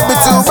too bad, me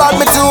too bad,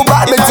 me too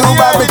bad, me too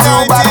bad, me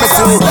too bad, me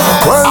too.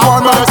 Well,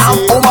 one man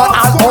and woman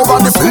all over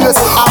the place.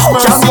 How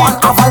can one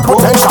have high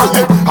potential?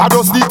 I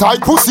just the tight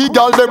pussy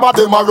gal them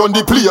a run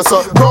the place.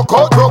 Broke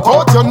out,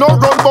 you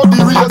know run body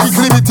race.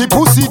 Dignity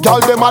pussy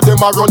gal them a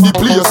run the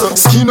place.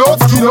 Skin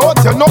out, you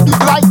know big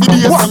like the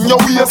bass. On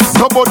your waist,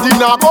 nobody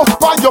now go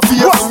find your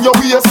face. On your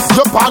waist,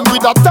 you pan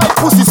with a tight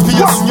pussy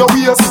space. On your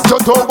waist, you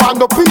don't want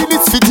no peel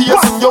its fit here.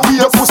 On your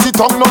waist, your pussy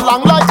tongue no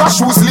long like a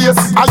shoes lace.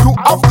 Are you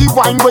have the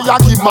wine where you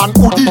give man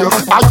good ear?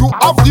 Are you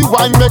have the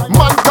wine make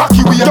man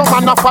cocky weird? Your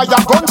man a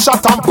fire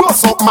gunshot and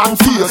bust up man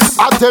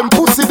face. At them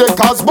pussy they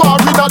cause war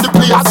in the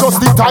place. I just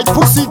the tight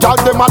pussy gal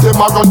them a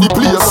run the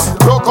place.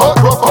 Rock out,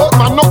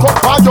 man no cut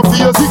by your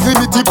face.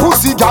 Dignity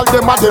pussy gal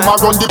them a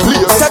run the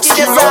place. Touch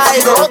the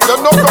side.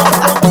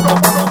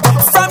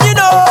 From you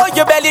know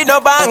your belly no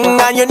bang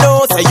and you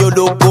know say you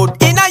look good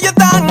inna your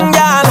tongue,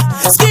 y'all.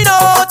 Skin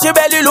out your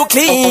belly look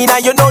clean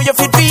and you know you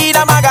fit feed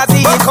a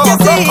magazine. You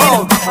see?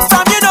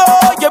 From you know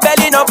your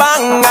belly no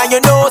bang and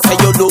you know say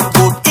you look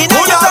good inna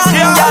your tongue,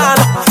 y'all.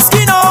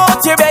 Skin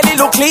out your belly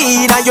look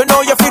clean and you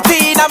know you fit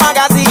feed a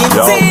magazine.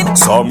 Yo,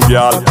 some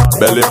girl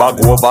belly bag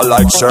over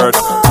like shirt.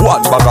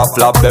 One bag of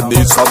flap, them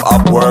need some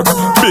up work.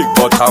 Big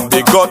butt and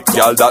big gut,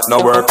 girl that no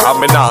work. And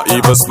me not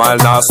even smile,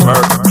 not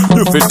smirk.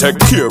 You fit take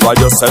care of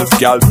yourself,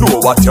 girl, know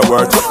what you're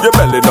worth. Your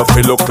belly no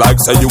feel look like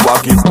say you a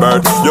give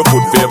birth. Your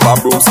foot favor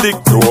broomstick,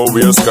 throw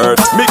away your skirt.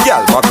 Me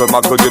girl,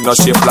 muckle, you no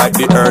shape like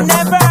the earth.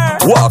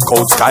 Walk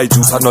out sky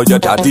juice, I know your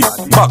daddy.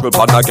 Muggle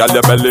pan a girl,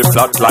 your belly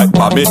flat like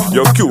mommy.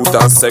 You're cute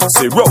and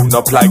sexy, round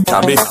up like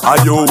Tammy. Are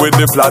you with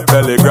the flat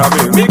belly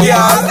Grammy? Me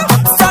girl,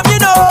 from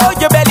you know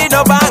your belly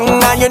no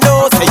bang and you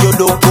know say you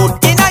look good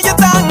inna your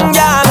tongue,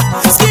 y'all.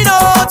 Skin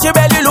out your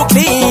belly look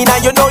clean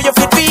and you know you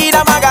fit feed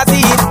a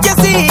magazine. You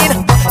see?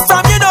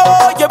 From you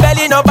know your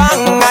belly no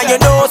bang and you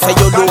know say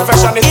you look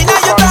good inna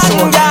your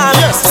tongue, y'all.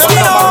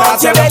 Skin out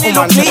your belly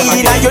look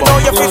clean and you know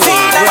you fit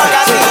feed a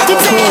magazine.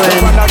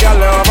 Other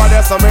girl over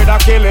there, so me da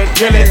kill it.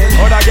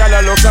 Other girl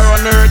looks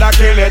around me, da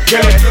kill it.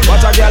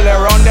 Watch a girl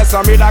around there,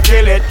 so me da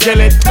kill it.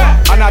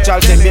 A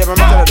natural thing, baby, me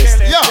tell you this.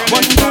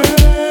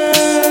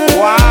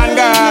 One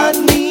girl,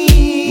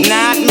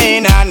 not me,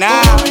 nah.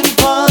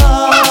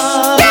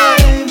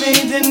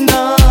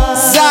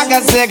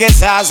 Zaga ziggy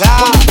zaza.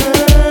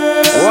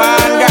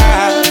 One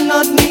girl,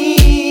 not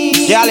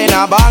me. Girl in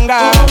a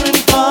banger.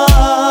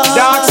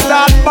 Dark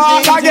start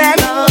back again.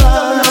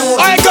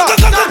 I go.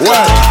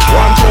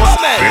 One post.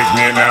 Pick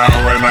me now,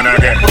 well man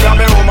again. Put a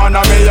me woman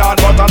a me yard,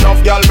 but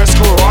enough girl me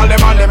screw. All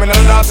them and them in the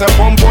dance say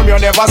boom boom you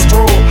never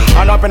screw.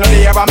 And up in the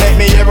air make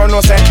me ever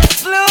no say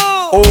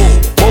slow. Oh,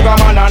 Booga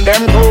man and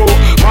them crew.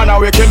 Man a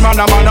wicked man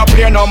a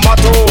play number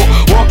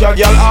 2. Walk your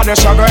girl hard, the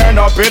sugar end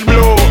up in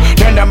blue.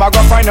 Then them a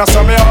go find us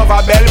some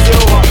over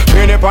Bellevue.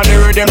 Pin it on the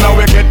rhythm, no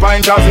wicked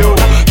point of view.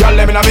 Girl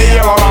them in a me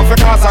ear, I want for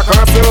cause a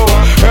curfew.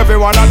 Every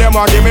one of them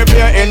a give me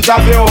play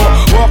interview.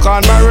 Walk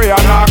on Maria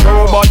and a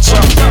crew, but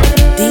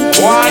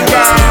one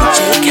girl,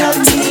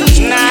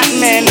 not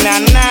me,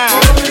 nah.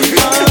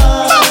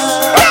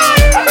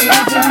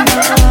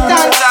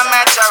 Dance a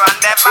metro on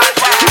the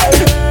party.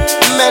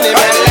 Many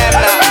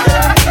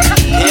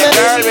yeah,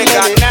 girl, we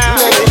got now.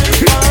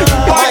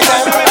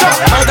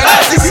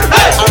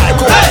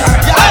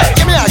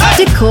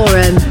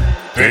 Decorum.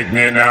 Pick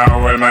me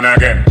now, well man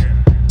again.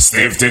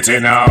 Stiff titty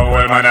now,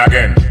 well man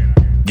again.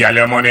 Girl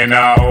your money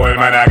now, well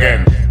man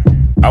again.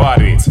 How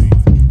are it?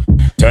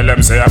 Tell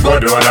them say I go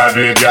do all I do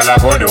it, girl I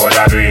go do all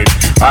I do it.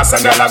 Pass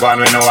and girl I go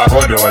and we know I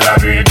go do all I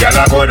do it. Girl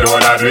I go do all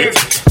I do it,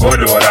 go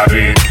do all I do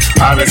it.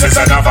 All this is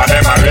enough of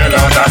them I real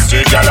on the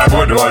street. Girl I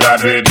go do all I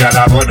do it, girl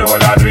I go do all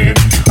I do it.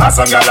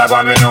 Pass and girl I go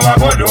and we know I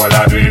go do all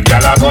I do it.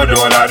 Girl I go do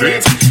all I do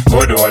it,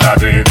 go do all I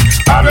do it.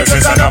 All this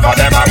is enough of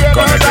them I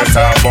come to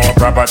talk about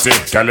property.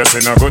 Girl you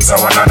see no good so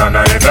one and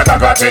none if I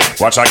got it.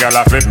 Watch a girl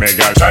a flip me,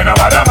 girl try no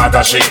matter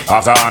matter she.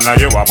 After honor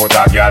you a put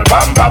a girl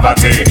bam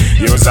poverty.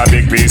 Use a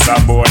big piece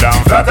of board and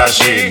flatter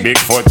she. she. Big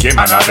foot Kim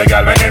and all the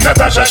girl when in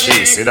Natasha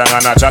she. Sit down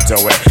and a chat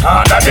away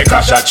under the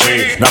casha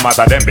tree. No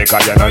matter them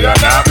because you know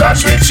you're not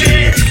catch with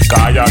she.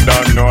 Cause you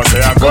don't know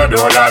say a good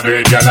old a do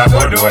it, girl a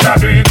good old a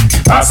do it.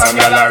 And some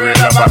girl a real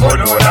love a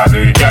good old a do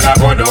it, girl a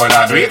good old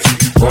a do it,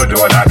 good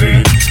old a do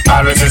it.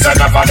 Always is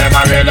enough for them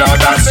a real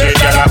old and straight,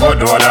 girl a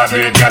good old a do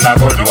it, girl a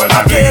good old a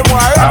do it.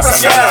 And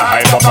some girl a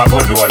hype up a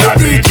good old a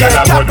do it, girl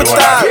a good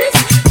old a do it,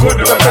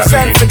 good old a do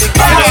it.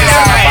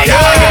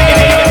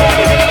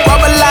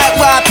 Bubble like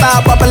water,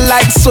 bubble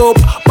like soap.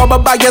 Bubble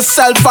by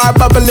yourself or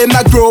bubble in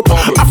a group.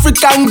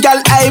 African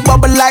gal, I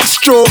bubble like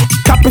stroke.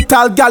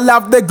 Capital gal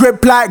have the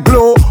grip like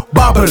glow.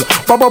 Bubble,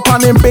 bubble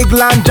pan in big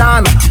land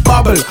John.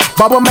 Bubble,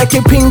 bubble make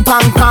it ping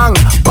pong pong.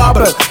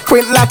 Bubble,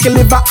 print like a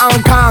liver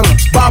Hong Kong.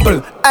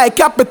 Bubble, hey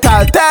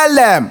Capital, tell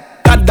them.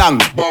 Goddamn,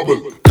 bubble,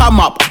 come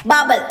up,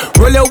 bubble.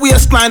 Roll your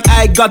waistline,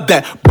 I got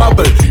that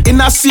bubble. In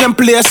the same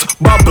place,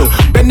 bubble.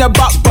 Bend your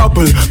back,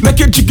 bubble.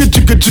 Make it jigga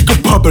jigga jigga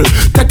bubble.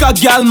 Take a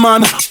gal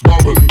man,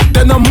 bubble.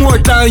 Then no more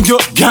than you,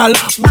 gal,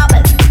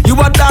 bubble. You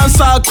a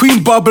dancer queen,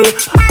 bubble.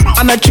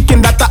 And a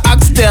chicken that a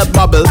axe there,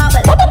 bubble.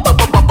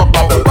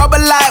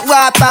 Bubble like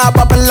water,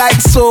 bubble like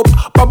soap.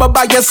 Bubble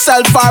by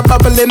yourself or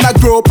bubble in a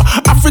group.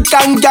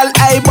 African gal,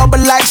 I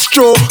bubble like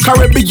stroke.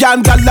 Caribbean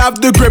gal have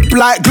the grip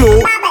like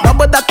glue.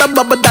 Bubble that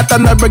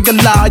a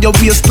regular. Your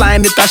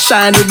waistline it a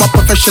shine with a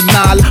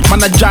professional.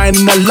 Man a join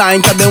in a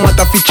line cause they want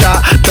a feature.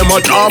 Them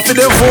out off in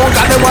the vogue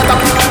and they want a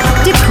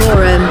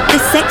DECORUM, the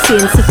sexy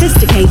and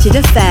sophisticated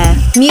affair.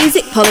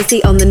 Music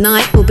policy on the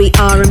night will be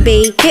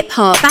R&B,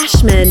 hip-hop,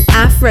 Bashment,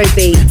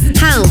 Afrobeats,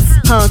 house,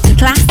 party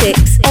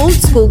classics, old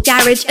school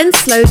garage and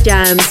slow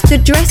jams. The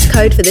dress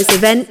code for this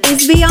event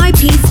is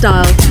VIP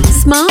style.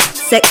 Smart,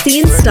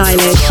 sexy and stylish.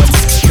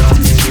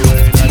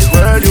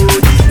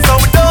 So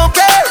we don't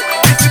care.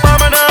 If you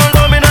mama now,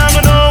 no me now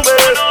go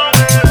nowhere.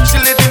 She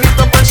living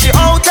it up and she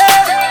out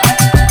there.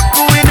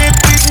 Doing it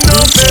with no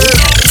fear.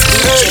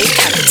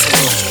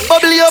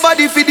 Bubble your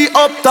body for the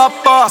up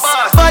top boss.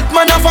 Bad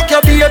man a fuck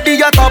your baby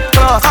your top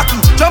class.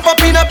 Jump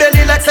up in her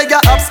belly like say you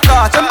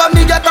upstart. Remember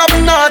me get up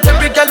notch,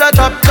 every girl a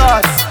drop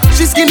class.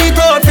 She skinny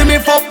tall for me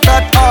fuck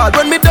that hard.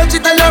 When me touch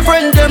it tell her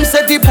friend them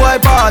say the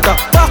boy bad.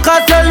 Back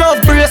at your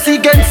love brace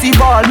against the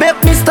ball. Make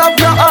me stop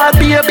your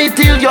heart baby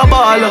till your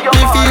ball.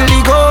 Me feel the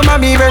go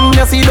mommy when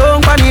you see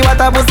long funny.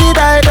 What a pussy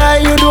die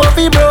die you do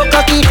fi broke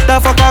cocky. The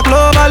fuck her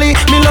globally.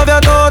 Me love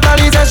you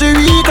totally. Say she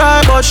weak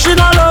but she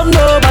not love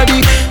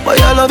nobody.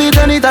 But you love it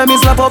anytime me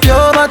slap up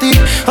your body.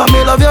 And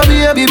me love your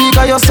baby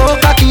because you're so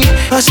cocky.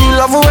 And she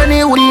love when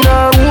you win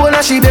her own.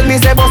 And she beg me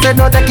say boss said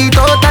no take it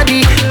out of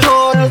the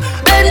hole.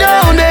 Then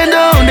down, then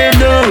down, then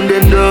down,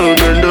 then down,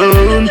 then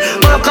down.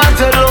 Back at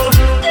your love.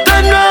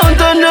 Turn round,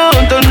 turn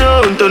round, turn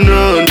round, turn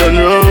round, turn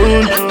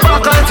round.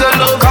 Back at your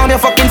love. Count your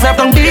fucking self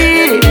down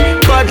deep.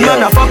 But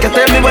man, I fuck you,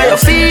 tell me where you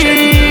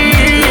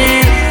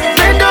see.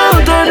 Then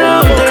down, turn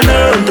round, turn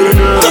round, turn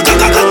round, turn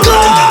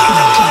round.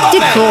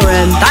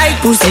 DECORUM. Tight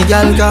pussy,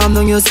 girl, calm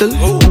down yourself.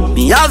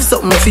 Me have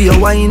something for you,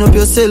 wind up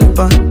yourself.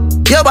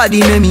 Your body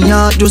make me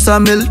heart just a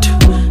melt.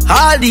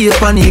 All the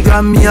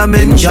panigram me a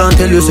mention.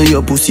 Tell you say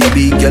your pussy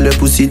big, girl, your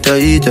pussy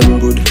tight and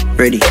good.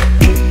 Ready?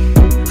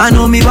 I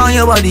know me want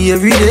your body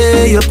every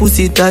day. Your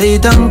pussy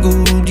tight and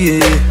good, yeah.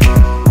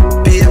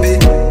 Baby,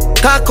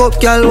 cock up,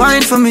 girl,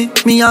 wine for me.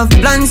 Me have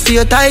plans for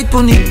your tight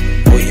pony.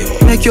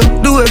 Make you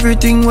do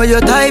everything while you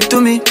type to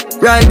me.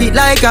 Ride it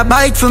like a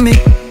bike for me.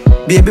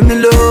 Baby, me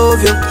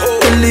love you,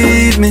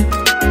 believe me.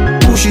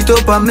 Push it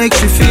up and make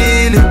you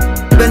feel it.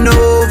 Bend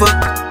over,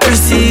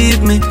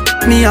 receive me.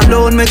 Me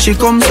alone make she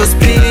come so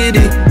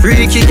speedy.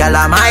 Freaky girl,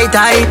 I'm my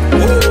type.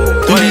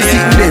 To the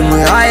thing them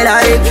we I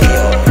like.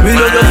 Me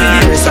love you for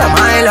the rest of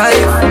my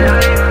life.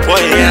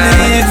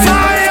 Believe me,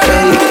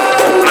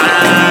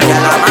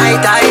 girl, I'm my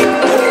type.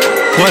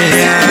 To the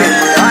thing them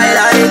we I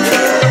like.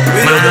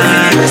 Me love you for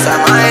the rest of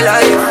my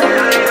life.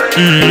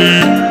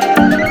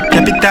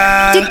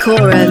 Kapital,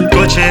 DECORUM,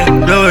 Gucci,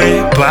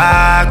 Louis,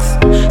 Box,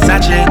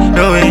 Sachi,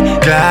 Louis,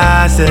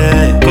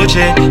 Glasses,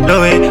 Gucci,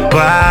 Louis,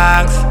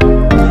 Box,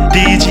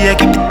 DJ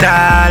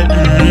Kapital.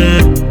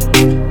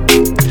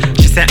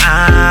 She say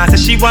say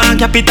she want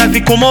Kapital fi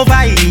come over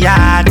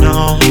here,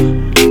 no.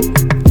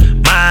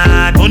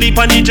 Mad, money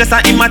pon the dress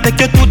and him a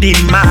take you to the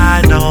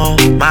mall, no.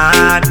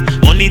 Mad,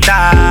 money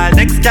tall,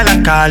 next girl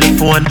a call the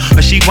phone.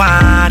 What she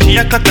want, she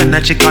a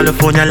coconut, she call the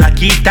phone, you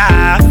lock it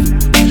off.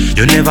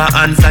 You never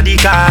answer the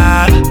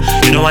call.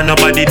 You don't want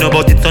nobody know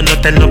about it, so no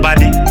tell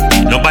nobody.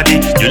 Nobody,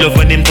 you love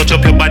when him touch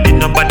up your body.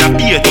 Nobody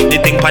beat up the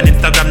thing on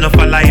Instagram. No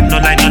follow him, no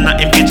like, no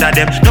not him picture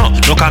them.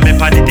 No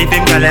comment on it, if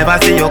him can ever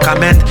see your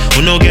comment.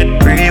 You no get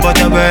free, but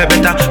you work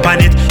better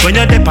pan it. When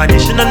you're there pan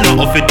it, she don't know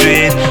how to do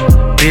it.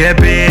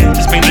 Baby,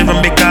 just bring them from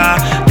me car.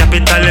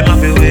 Kapital, him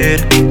have it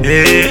with.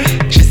 Yeah.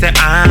 She say,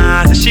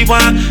 so she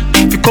want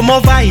to come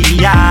over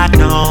here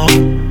now.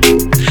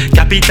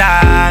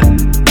 Kapital,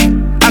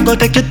 I go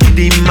take you to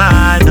the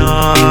man,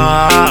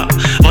 no.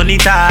 Money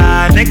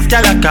time, next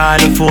girl I call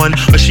the phone.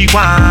 What she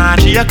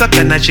want, she a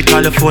coconut, she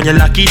call the phone, you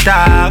lock it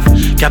off.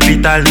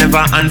 Kapital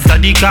never answer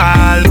the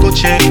call, go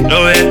check,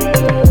 no way.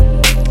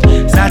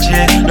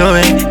 Versace,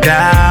 Louis,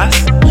 glass,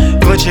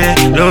 Gucci,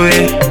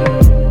 Louis.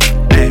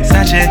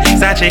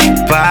 Sachi,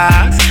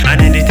 box.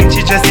 And anything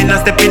she just in a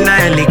step in a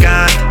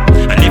elegant.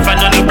 And if I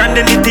know the brand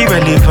then it's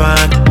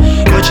irrelevant.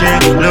 Gucci,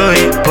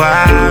 Louis,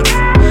 box.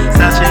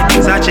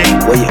 Sachi.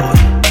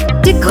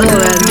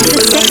 DECORUM is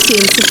a sexy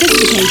and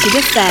sophisticated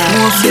affair.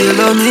 More say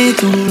love me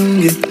too,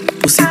 yeah.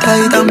 Pussy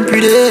tight and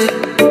pretty.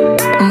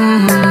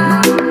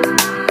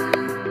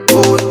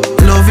 Oh,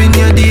 loving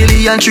you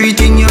daily and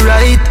treating you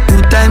right.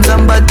 Good times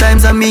and bad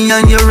times, and me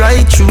and you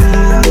right true,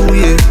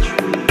 yeah.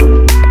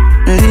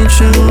 Ain't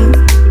true.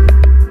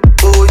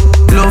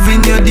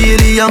 Loving you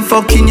daily and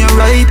fucking you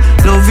right.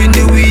 Loving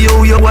the way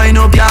how you wind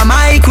up, you're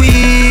my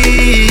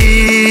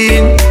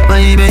queen,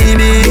 my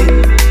baby.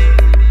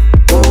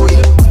 Oh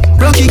yeah.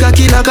 Rocky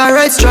cocky like a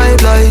red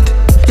stripe light.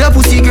 Your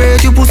pussy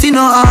great, your pussy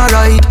not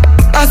alright.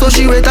 That's what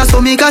she wait, that's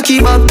what me cocky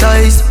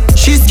baptized.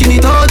 She skin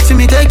it out for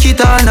me, take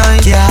it all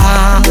night.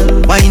 Yeah,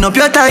 wind up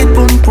your tight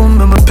pum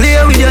pum, I'ma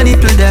play with your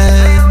nipple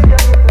there.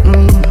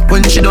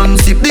 When she done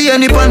sip the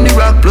honey on the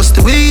rock plus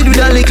the weed with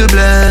a little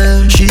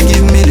blend. She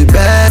give me the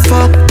best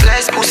fuck.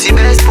 Best pussy,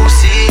 best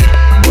pussy.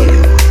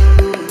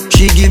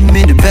 She give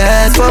me the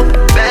best fuck.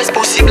 Best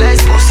pussy,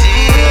 best pussy.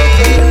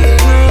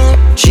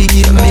 She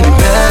give me the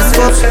best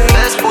fuck.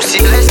 Best pussy,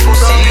 best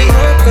pussy.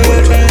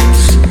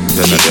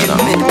 She give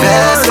me the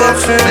best fuck.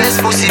 Best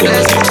pussy,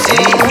 best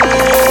pussy.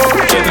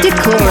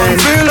 DECORUM.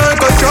 Feel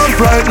like a champ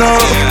right now.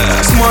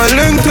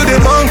 Smiling to the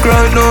bank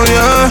right now,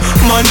 yeah.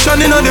 Mansion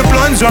in the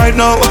plans right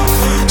now.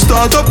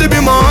 Start up to be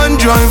my hand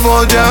drive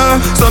out, yeah.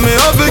 So me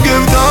have to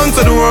give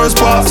thanks to the worst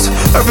pass.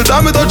 Every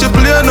time I touch a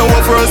plane, no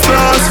first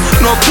class.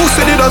 No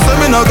pussy did I say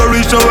me not gonna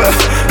reach nowhere.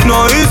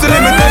 No easily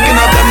me taking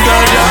up them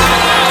girls, yeah.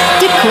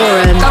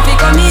 DECORUM. Coffee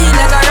come in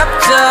like a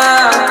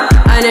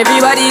rapture, and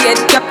everybody get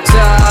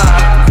captured.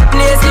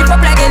 Play slip up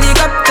like a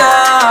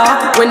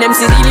helicopter when them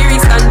see the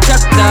lyrics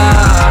contractor.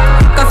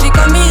 Coffee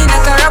come in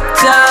like a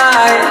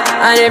rapture,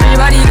 and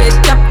everybody get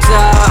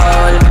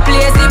captured.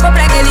 Play slip up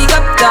like a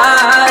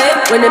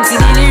helicopter when them see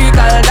the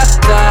lyrical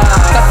doctor.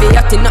 Coffee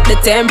acting up the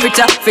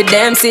temperature for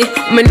them see.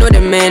 Me know the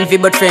man fi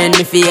but friend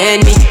me fi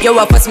envy. Yo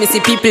I pass me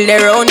see people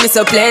there around me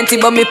so plenty,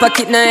 but me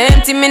pocket na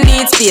empty, me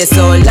need space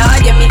so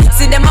large. Yeah me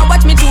see them a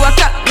watch me to a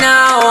clock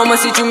now. I'ma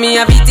see through me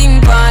everything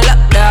pan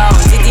lockdown.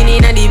 Sitting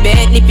in a the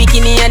Bentley,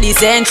 picking in a the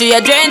century.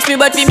 A drench me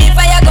but fi me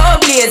fire go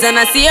blaze. And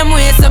I see him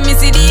way so me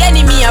see the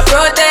enemy a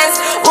protest.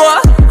 Whoa,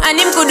 and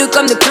him could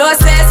come the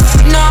closest.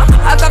 No,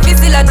 I coffee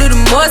still I do the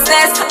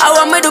mostest. I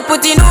want me to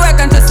put in the work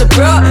and trust the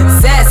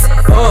process.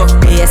 Oh,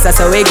 yes, that's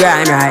how we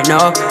grind right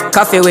now.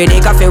 Coffee with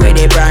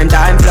the prime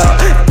time flow.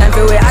 Time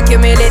for we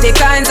accumulate the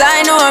kinds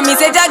I know. Me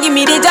say, give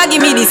me the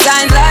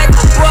signs like,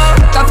 whoa,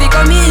 coffee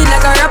come in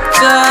like a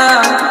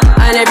rapture,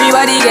 and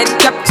everybody get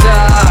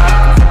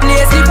captured.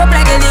 Play slip up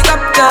like a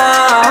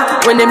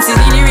helicopter when them see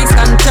the lyrics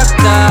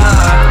contractor.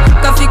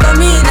 Coffee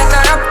come in like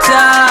a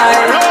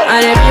rapture,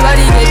 and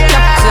everybody get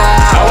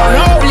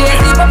captured. Play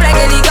slip up like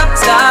a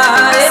helicopter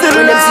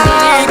when them see the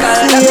lyrics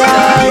contractor.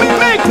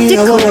 Me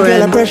no wanna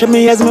girl and pressure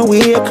me as me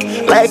wake.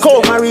 Like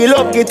how my real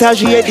love get a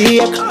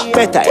headache.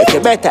 Better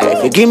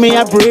if you give me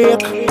a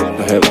break.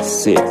 For heaven's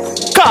sake.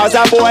 Cause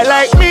a boy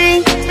like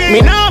me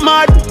not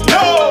mad.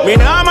 No. Me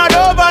not mad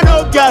over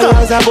no girl.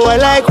 Cause a boy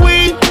like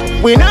we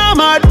not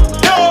mad.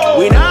 No.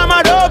 We not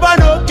mad over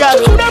no girl.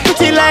 Coulda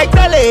pretty like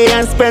Dolly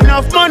and spend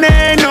enough money.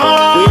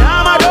 No. We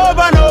not mad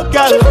over no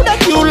girl. Coulda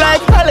cute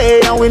like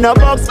Holly and we no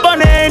box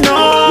bunny.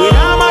 No. We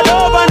not mad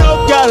over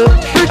no girl.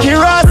 Ricky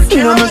Ross,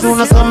 you know me soon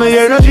as some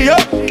energy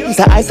up. It's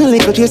a ice and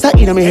liquor chaser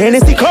in me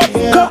Hennessy cup.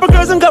 Couple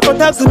girls and couple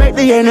taps to make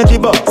the energy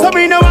buck. So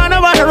me no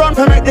wanna run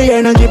for make the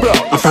energy bro.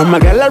 And from my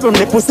gal I run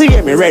the pussy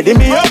get me ready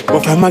me up.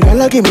 But from my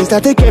gal I give me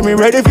static get me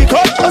ready for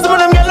cut. Cause some of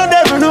them gal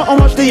never know how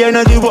much the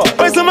energy buck.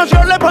 When so much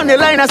roll up on the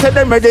line I said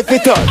them ready for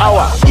cut.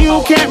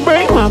 You can't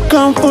break my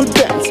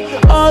confidence.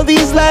 All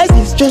these lies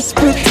is just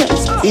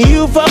pretense.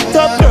 You fucked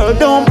up girl,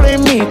 don't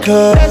blame me.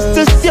 Cause that's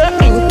just your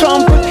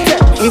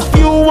incompetence. If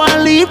you wanna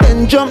leave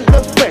then jump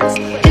the fence.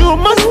 You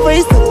must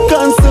face the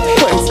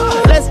consequence.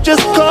 Let's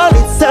just call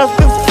it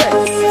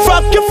self-defense.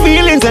 Fuck your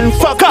feelings and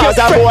fuck cause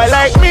a boy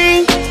like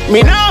me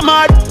not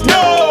mad.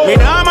 No. Me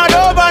not mad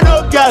over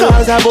no girl.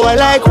 Cause a boy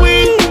like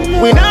we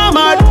not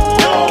mad.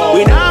 No.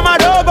 We not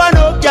mad over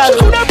no girl.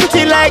 Coulda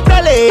pretty like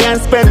Dolly and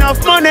spend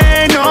enough money.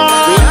 No.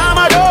 We not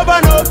mad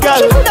over no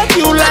girl. Coulda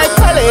cute like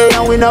Holly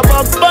and we no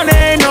box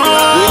bunny. No.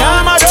 We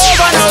not mad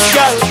over no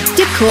girl.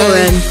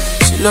 DECORUM.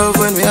 She love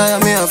when we hire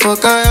me a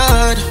fuck her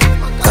hard.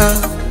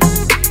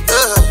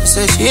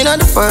 Say she ain't on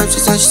the vibe, she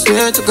said she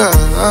swear to God.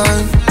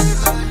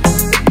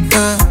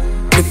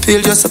 The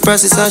pill just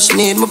suppresses how she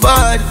need my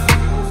body.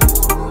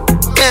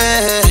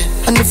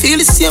 Yeah, and I feel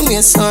the same way,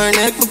 so her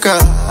neck my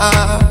cry.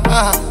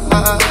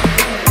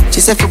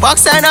 She said for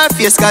box her in her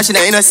face, cause she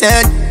not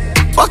innocent.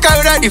 Fuck her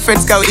with a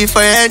different scout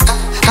different.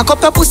 I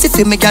cup her pussy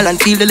for me girl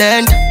and feel the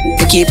land.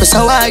 Me keep her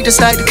so high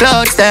just like the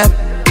clouds them.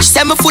 She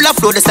said me full of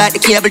flow just like the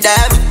cable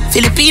dam.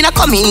 Filipina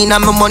come in and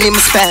my money me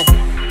spend.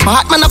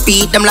 My heart man I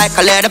beat them like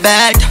a leather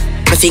belt.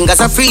 My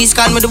fingers are freeze,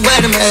 call me the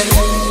weatherman.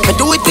 I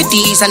do it with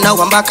these and now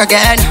I'm back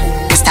again.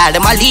 The style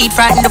them I lead,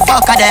 frighten the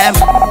fuck of them.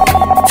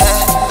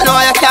 I know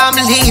I can't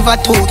believe I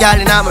two girl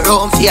in my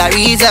room for a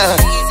reason.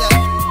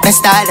 My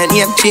style and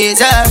name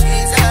chaser.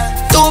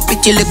 Two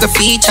pretty little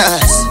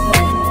features.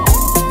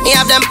 Me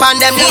have them on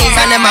them knees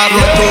and them have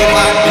root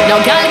over.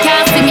 No girl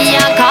can't see me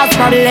and cause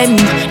problem.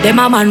 Them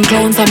a man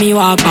clown so me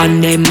walk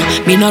on them.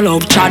 Me no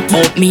love chat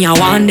but me I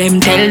want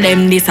them. Tell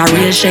them this a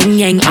real Sheng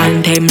Yang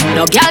anthem.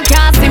 No girl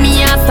can't see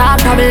me and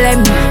start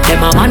problem.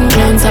 Them a man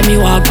clown so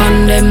me walk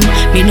on them.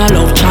 Me no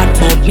love chat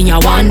but me I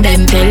want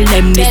them. Tell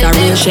them this a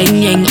real Sheng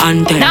Yang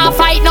anthem. Now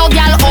fight no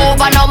girl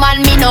over no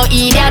man, me no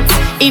idiot.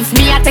 If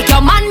me a take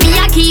your man, me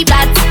a keep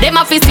that. Them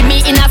a see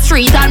me in a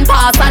street and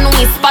pass and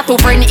whisper to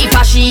friend if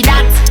I she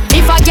that.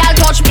 If a girl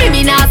touch me,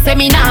 me nah say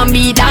me nah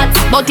be that.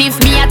 But if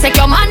me a take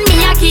your man,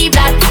 me a keep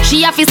that.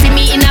 She a fi see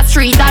me in a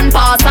street and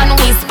pass and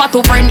whisper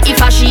to friend if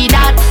a she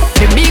that.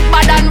 Me big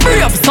bad and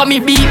brave, so me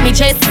beat me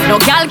chest. No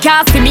girl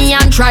can't see me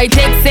and try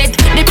take it.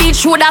 The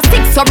bitch woulda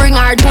stick, so bring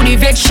her to the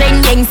vet.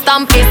 Sheng Yang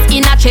stamp is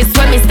in a chest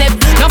when me step.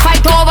 No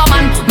fight over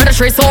man, me the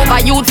stress over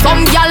youth.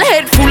 Some girl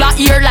head full of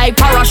ear like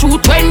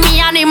parachute. When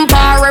me and him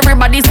par,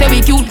 everybody say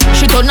we cute.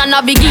 She turn a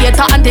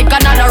navigator and take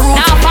another route.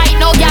 Now fight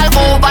no girl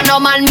over no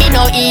man, me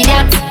no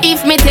idiot.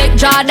 If me take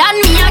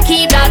Jordan, me a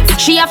keep that.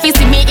 She a fi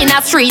see me in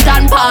a street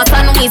and pass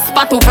and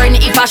whisper to friend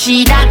if a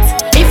she that.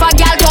 If a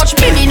girl touch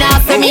me, me nah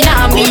say me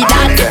nah be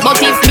that.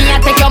 But if me a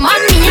take your man,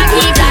 me a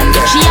keep that.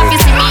 She a fi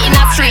see me in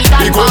a street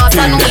and pass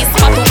and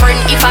whisper to friend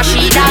if a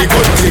she that. The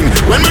good thing,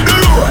 when me do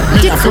road,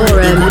 me a feel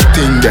the good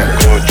thing them.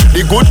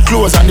 The good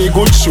clothes and the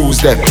good shoes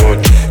them.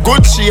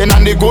 Good chain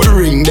and the good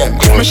ring them.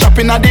 Me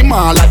shopping at the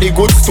mall at the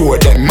good store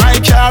them. My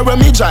car when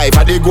me drive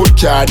at the good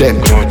car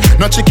them.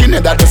 No chicken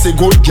head that does a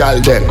good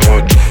girl them.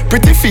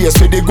 Pretty face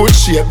with the good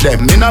shape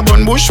them. In a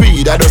bun bush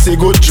weed that does a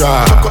good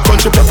job.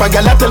 Country pepper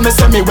girl I tell me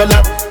say me well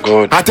up.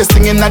 Artist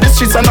thing in the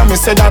streets and I me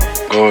say that.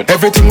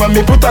 Everything when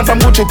me put on from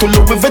Gucci to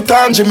Louis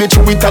Vuitton, Jimmy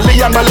Choo,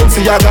 Italian,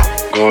 Balenciaga.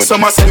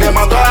 Some a say them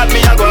a god,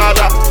 me a god.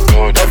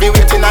 Every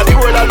waiting at the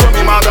world I love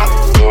me mother.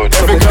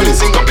 Every girl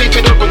is incomplete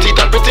with her petite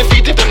and pretty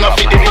feet if them not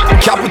feed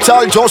it.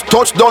 Kapital just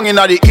touched down in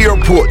at the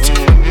airport.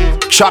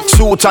 Track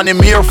suit and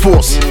him Air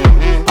Force.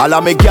 All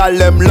of me gal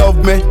them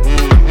love me.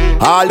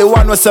 All the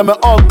one who say me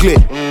ugly.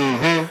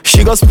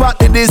 She go spot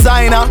the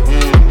designer.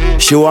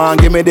 She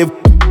want give me the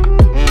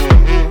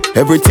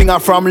everything I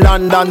from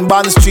London,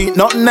 Bond Street.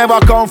 Nothing never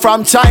come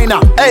from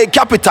China. Hey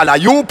Kapital, are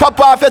you pop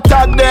off you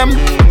tag them?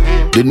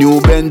 The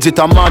new Benz it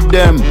a mad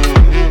them.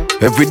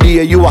 Every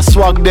day you a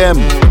swag them.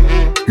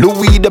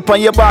 Louis up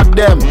on your back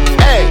them.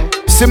 Hey,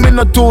 see me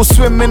no too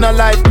swim, me no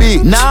like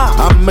beach. Nah,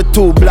 I'm me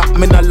too black,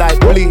 me no like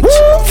bleach.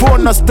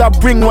 Phone no stop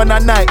bring when a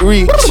night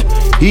reach.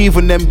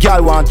 Even them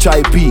gal want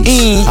try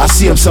peace. I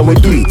see him so we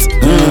do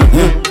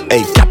it.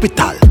 Hey,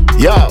 Kapital,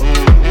 yo.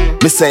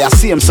 Me say I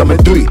see him so me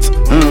do it.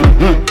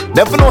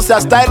 Never know say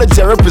style that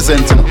you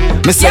representing.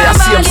 Me say I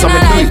see him so me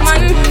do it.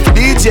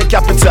 DJ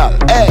Kapital,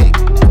 hey,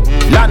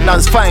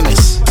 London's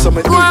finest. So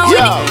me do it.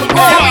 Yo,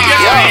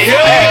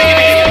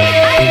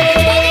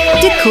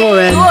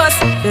 DECORUM.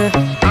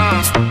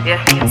 Yeah.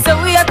 So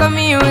we are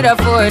coming with a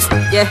force.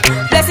 Yeah.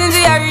 Blessings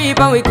we are reap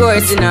and we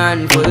coursing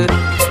on full.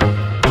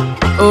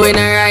 Oh, we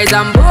not rise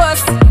and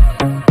boast.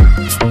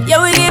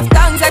 Yeah, we give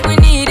thanks like we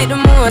need it the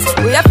most.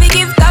 We have to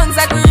give thanks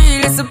like we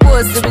really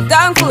supposed to be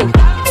thankful.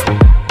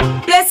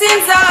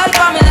 Blessings all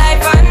for my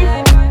life and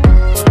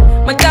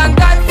my thank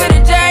God for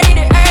the journey,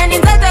 the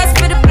earnings are just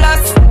for the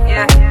plus.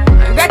 Yeah.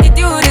 And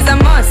gratitude is a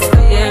must.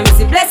 Yeah, me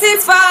see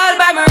blessings fall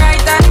by my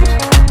right hand.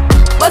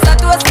 But I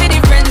toast for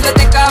the friends that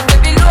take off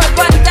every load.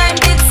 One time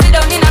did sit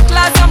down in a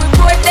class and we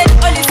both then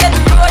only said the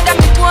road and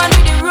we go on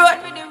with the road.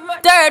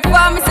 Third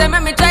form, me say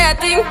make me try a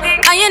thing.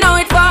 And you know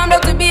it formed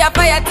out to be a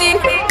fire thing.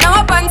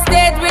 Now up on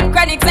stage with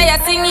chronic say I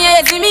sing.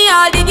 Yeah, see me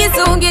all diggy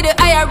soon get the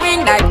higher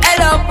ring. Like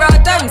hello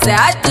brother, me say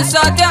I just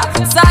shot ya.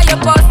 Saw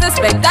your poster,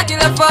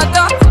 spectacular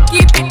photo.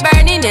 Keep it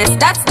burning, yes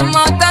that's the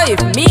motto.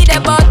 If me the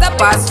butter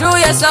pass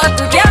through your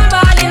shot to get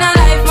all in a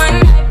life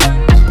man.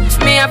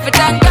 Me have to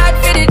thank God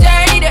for the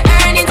journey, the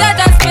earnings are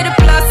just for the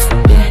plus.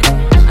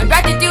 Yeah. And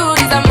gratitude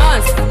is a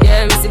must.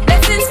 Yeah, me see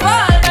blessings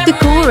fall.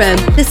 DECORUM,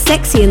 the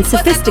sexy and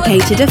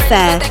sophisticated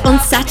affair, on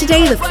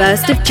Saturday the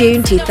 1st of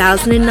June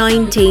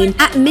 2019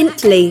 at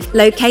Mint Leaf,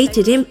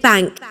 located in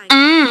Bank.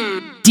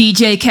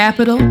 DJ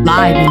Kapital,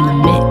 live in the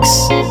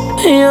mix.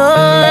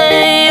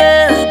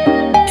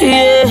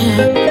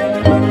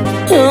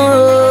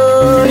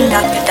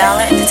 Dr.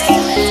 Dollar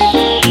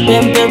Entertainment.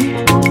 Pem pem,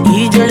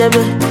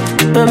 ijelebe.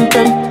 Pem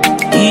pem,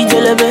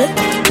 ijelebe.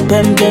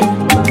 Pem pem,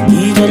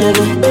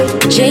 ijelebe.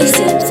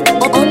 J-Sips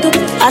on the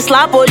I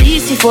slap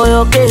police for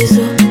your case.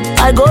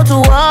 I go to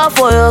war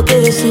for your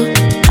case.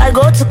 I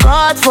go to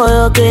court for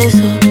your case.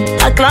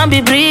 I climb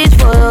the bridge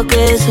for your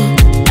case.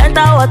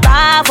 Enter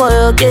water for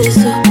your case.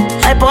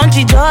 I punch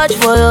the judge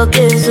for your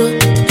case.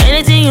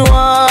 Anything you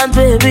want,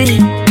 baby,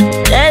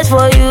 that's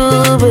for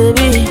you,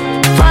 baby.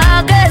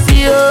 Fire case,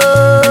 yo.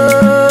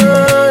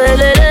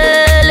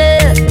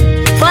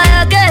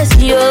 Fire case,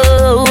 yo.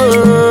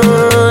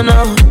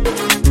 No.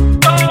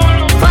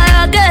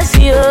 Fire case,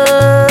 yo.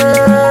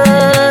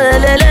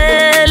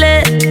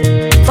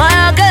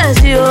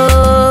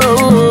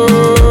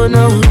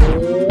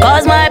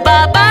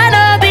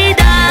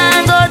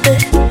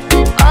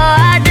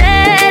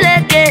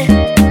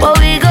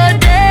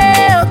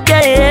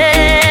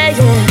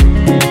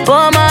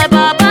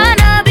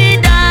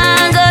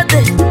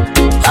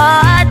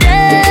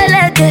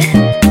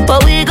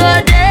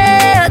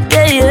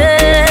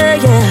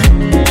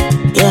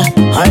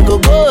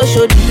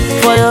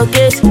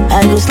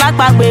 slack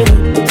back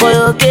baby. For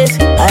your case,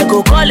 I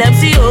go call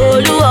MC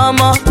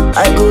Oluomo.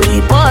 I go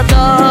report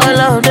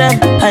all of them.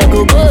 I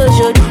go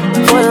shoot.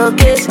 For your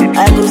case,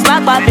 I go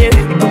slack back baby.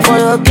 For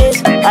your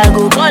case, I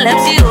go call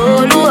MC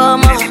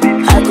Oluomo.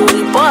 I go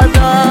report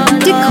all of them.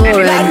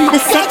 DECORUM, the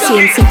sexy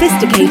and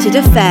sophisticated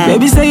affair.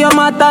 Baby say your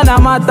matter na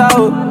matter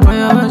oh.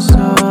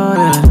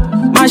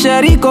 My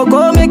sherry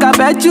coco make I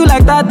bet you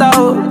like that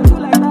oh.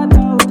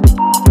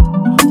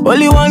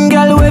 Only one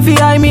girl way fi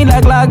eye me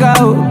like laga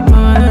oh.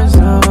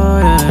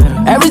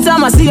 Every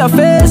time I see your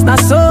face, now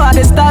so I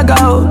dey stagger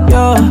oh.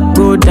 Yo,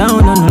 go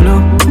down on the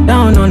low,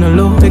 down on the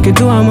low. Make it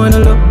do I'm on the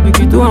low, make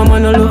it do I'm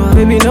on the low.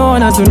 Baby no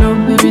one has to know,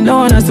 baby no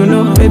one has to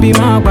know. Baby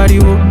my body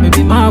wo,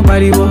 baby my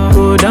body wo.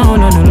 Go down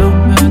on the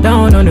low,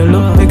 down on the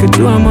low. Make it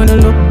do I'm on the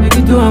low, make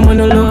it do I'm on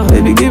the low.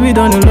 Baby keep it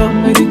on the low,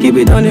 make it keep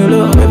it on the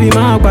low. Baby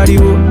my body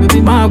wo,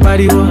 baby my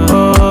body wo.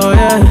 Oh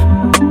yeah.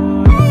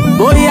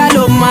 Boy I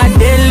love my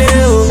daily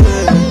oh.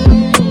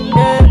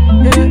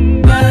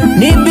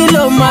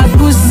 Nibilo my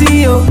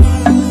pussy oh.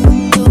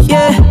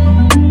 Yeah,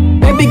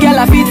 baby girl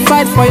I fit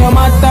fight for your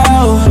matter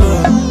oh.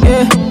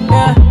 Yeah,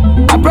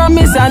 yeah. I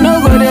promise I no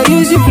go to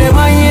use you play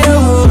my hero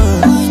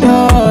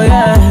oh.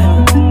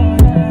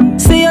 Yeah.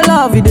 See your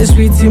love it is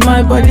sweet in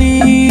my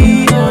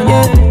body.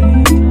 Yeah,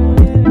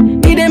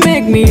 it dey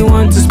make me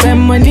want to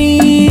spend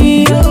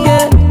money.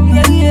 Yeah,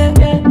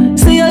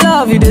 see your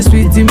love it is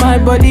sweet in my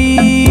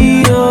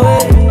body. Oh,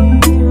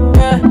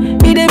 yeah,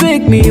 it dey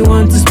make me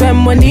want to spend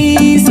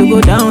money. So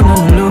go down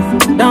on the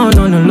low, down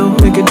on the low.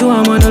 Make it do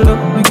I'm on the low,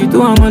 make it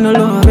do I'm on the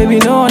low. Baby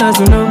no one has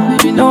to know,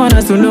 no one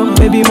has to know.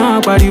 Baby my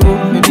body wo,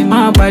 baby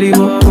my body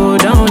wo. Go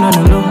down on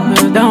the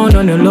low, down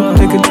on the low.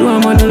 Make it do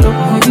I'm on the low,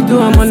 make it do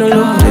I'm on the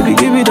low. Baby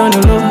keep it on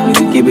the low,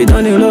 make it keep it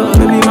on the low.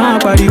 Baby my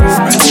body wo,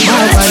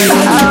 my body wo.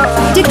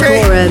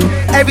 DECORUM.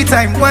 Every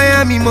time why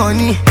am I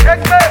money?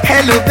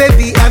 Hello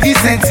baby, have you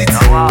sent it?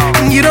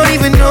 You don't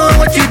even know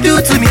what you do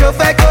to me. Go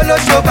back all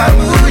show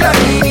bamula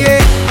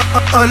yeah.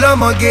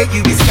 Olomo get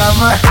you be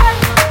scammer.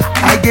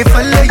 I dey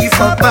follow you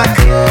for back.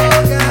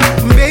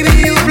 Baby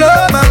you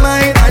blow my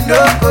mind, I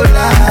don't go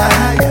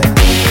lie.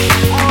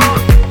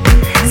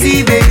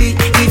 See baby,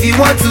 if you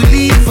want to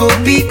leave for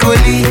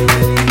Piccoli,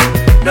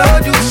 no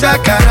do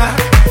shakara,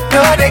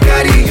 no they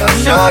carry your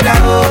shoulder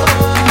oh.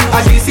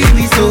 As you see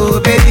me so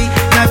baby,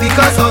 now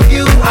because of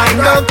you I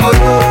don't go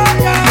no.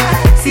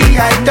 See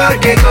I don't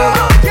they go,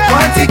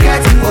 one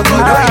ticket for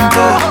Bodo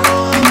Ingo.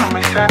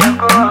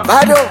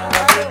 Bado,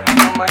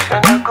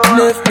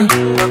 left me, do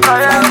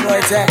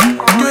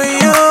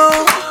you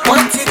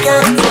want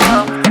ticket?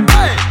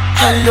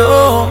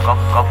 Hello.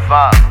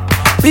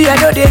 Me, I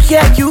know they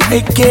hear you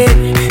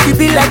again. You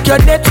be like your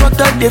network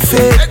on the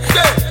fade.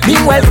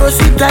 Meanwhile,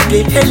 Rosita,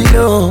 they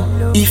hello.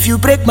 If you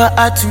break my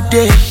heart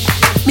today,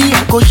 me,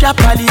 I go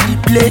sharply the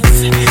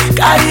place.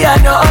 Carry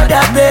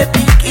another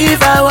baby,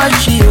 give her what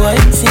she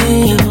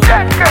wanting.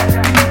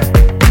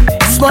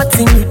 Smart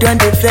thing, you done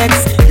the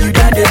vex, you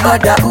done the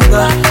other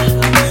Uber.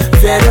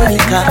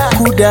 Veronica,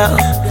 cool down,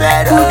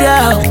 cool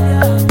down.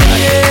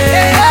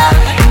 Yeah.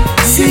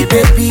 See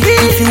baby,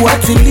 if you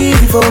want to leave,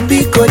 for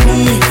Pico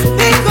leave.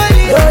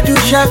 Don't do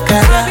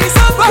shakara,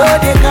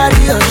 don't they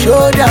carry your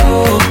shoulder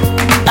oh.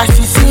 As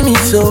you see me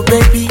so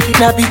baby,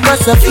 now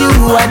because of you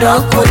I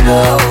don't go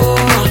no.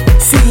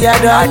 See I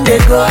don't they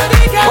go,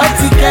 what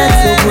you can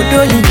so go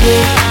don't you go.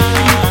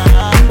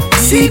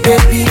 See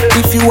baby,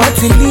 if you want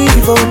to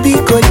leave, for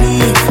Pico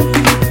leave.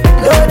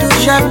 Don't do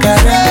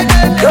shakara,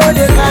 don't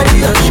they carry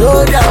your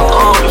shoulder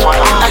oh.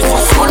 As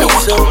you see me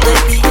so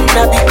baby,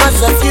 now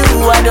because of you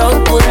I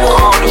don't go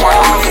no.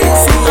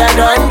 See I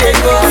don't they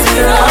go,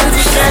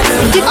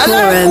 I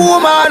like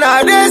woman,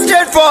 I dey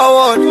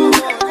straightforward.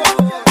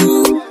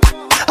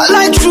 I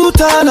like truth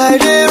and I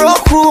dey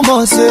rock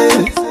rumors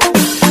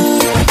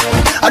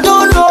I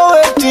don't know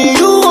anything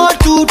you want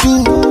to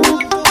do,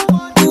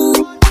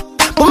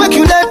 but make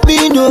you let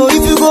me know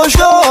if you go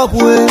show up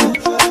well.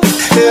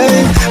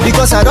 Hey,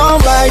 because I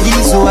don't buy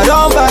this, so I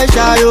don't buy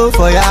Shayo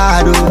for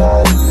Yado.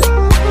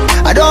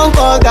 I don't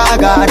call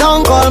Gaga, I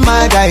don't call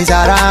my guys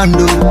around.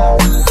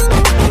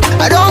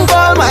 I don't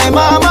call my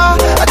mama,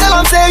 I tell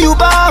them say you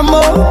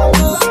bambo.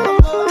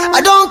 I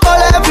don't call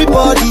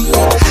everybody,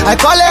 I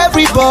call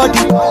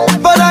everybody.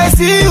 But I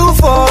see you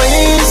for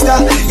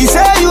Insta, you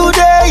say you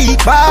dey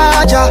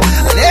Ipaja.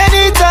 And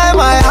anytime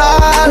I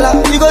holla,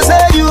 you go say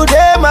you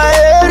dey my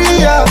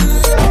area.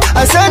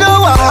 I say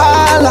no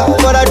wahala,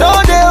 but I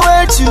don't dey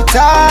wait you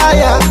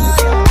tire.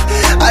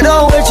 I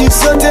don't wait you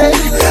sote,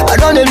 I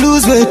don't dey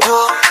lose weight.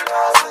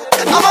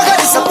 I'm gonna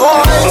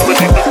disappoint me,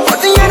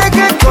 but the end I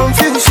get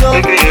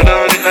confusion.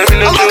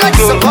 I'm gonna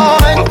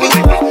disappoint me,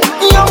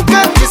 you don't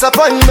get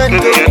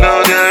disappointment.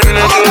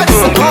 I'm gonna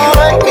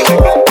disappoint me,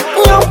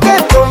 you don't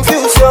get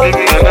confusion.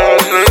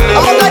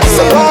 I'm gonna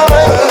disappoint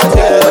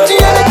me, but the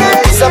end I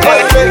get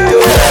disappointment.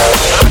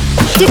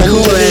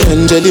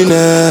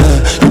 Angelina,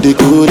 you dey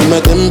good in my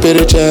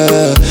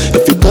temperature.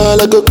 If you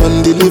call, I go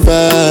come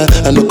deliver.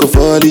 I no go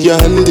for body, your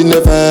hand in the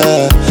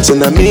fire. So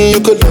now me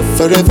you could love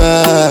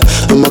forever.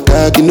 I'm a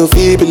cocky no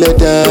feeble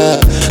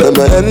letter. I'm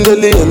a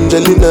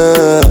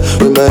Angelina,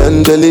 with my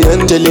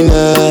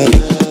Angelina.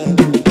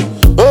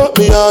 Oh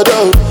me all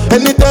down.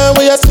 Anytime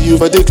when I see you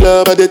for the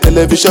club or the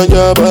television,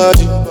 your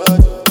body.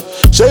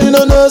 Sure you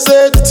know no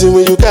safety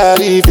when you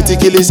carry 50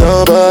 killing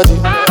somebody.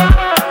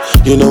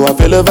 You know I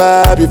feel a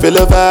vibe, you feel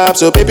a vibe,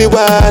 so baby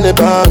whine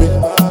about me.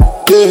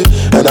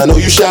 Yeah, and I know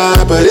you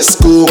shy, but it's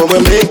cool when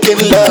we're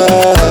making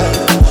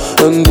love.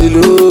 On the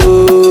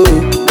low,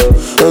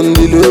 on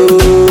the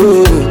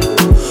low,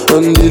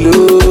 on the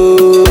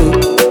low,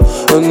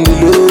 on the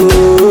low,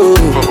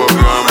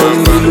 on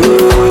the low,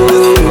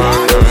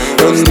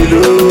 on the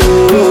low,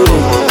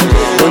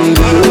 on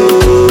the low.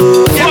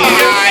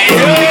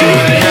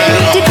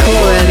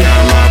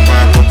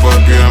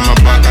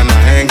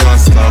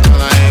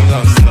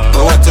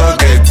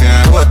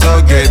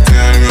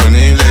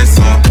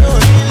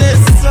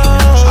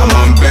 I'm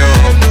on bail,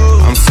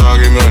 I'm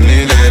sorry, me on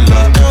need a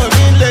lot.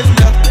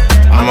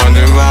 I'm on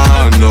the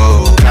round, no,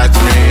 catch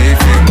me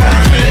if you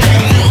can.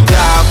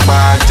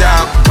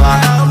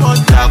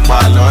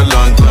 Jackpot, no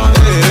London.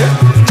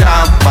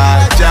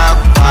 Jackpot,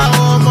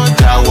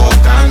 Jawo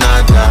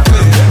Canada.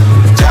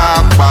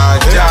 Jackpot,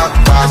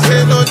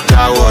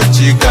 Jawo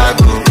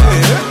Chicago.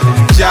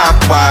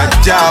 Jackpot,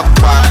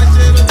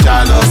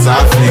 Jalos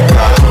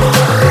Africa.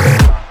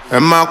 Ẹ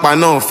má pa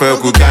náà fẹ́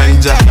kú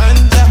ganja.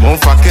 Mo ń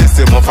fa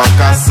kése, mo fa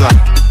kásá.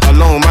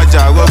 Ọlọ́run má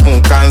jà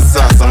rọ́gùn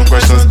cancer. Some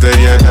questions they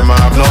hear, them I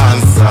have no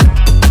answer.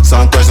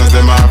 Some questions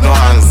them I have no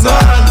answer.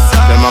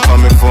 Them are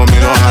coming for me,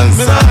 no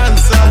answer.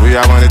 We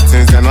are one of the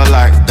things they not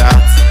like that.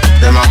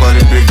 Them are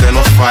calling big, they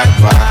no fight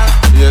back.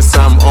 Yes,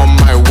 I'm on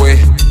my way.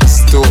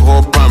 Still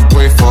hope and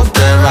pray for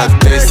better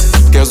days.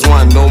 Girls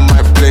want know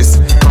my place.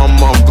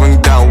 Come on,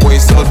 bring that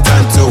waist, no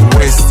time to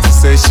waste.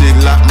 Say she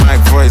like my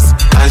voice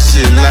and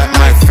she like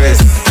my face.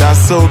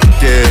 That's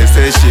okay.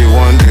 Say she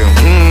want them.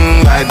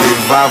 Like the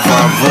vava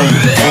boom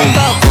boom.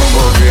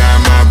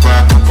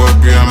 Up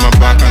behind my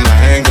back, and I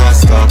ain't gonna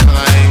stop.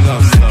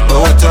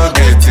 Oh, what to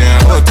get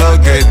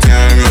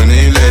in, you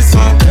need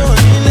lesson.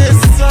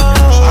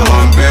 I'm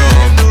on bail,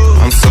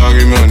 I'm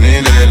sorry, me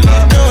need a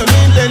lot.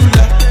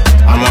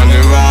 I'm on the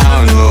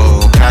round,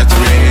 no, catch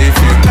me if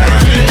you can.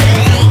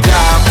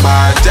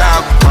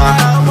 Jackpot,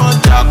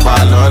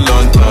 no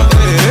London.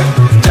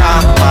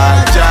 Jackpot,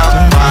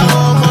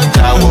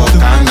 Jawo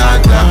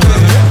Canada.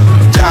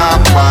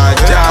 Jackpot,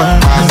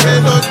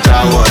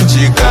 Jawo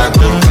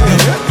Chicago.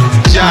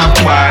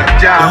 Jackpot.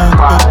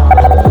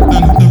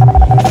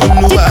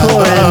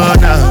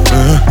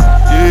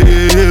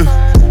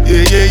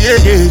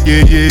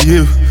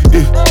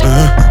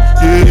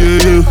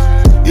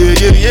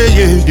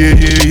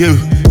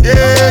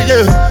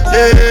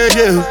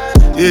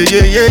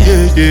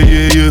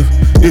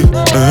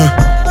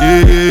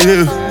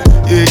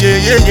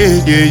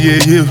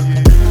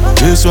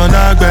 This one I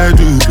gotta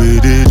do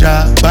with the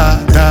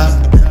jabata.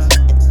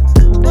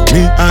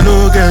 Me I no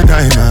get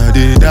time I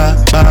did da.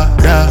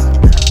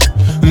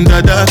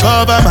 Dada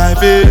cover my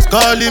face,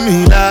 calling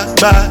me like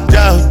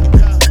bada.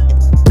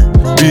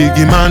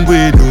 Biggie man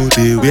we know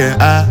they wear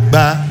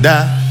bada.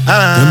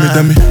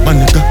 Tell me, my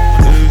nigga,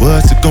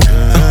 what's it gon'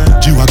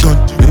 G-Wagon,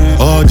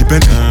 all the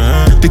Bentley,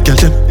 the girl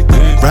them,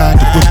 ride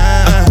the whip,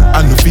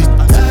 I no feet,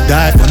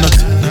 die for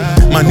nothing.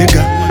 My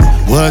nigga,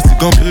 what's it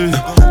gon'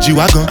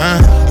 G-Wagon,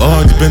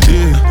 all the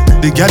Bentley,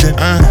 the girl them,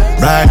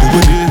 ride the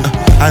whip,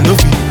 I no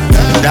feet,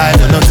 die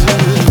for nothing.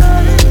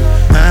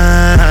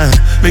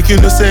 Make you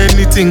no say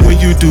anything when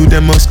you do,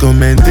 them must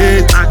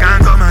commentate. I can't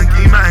come and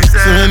keep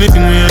myself. So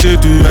anything when I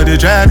do, I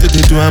try to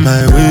do on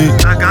my way.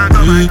 I can't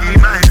come and keep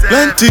myself.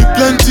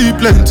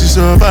 Plenty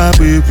so far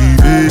we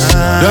face.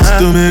 Just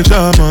to make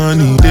sure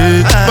money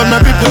day. But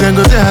my people can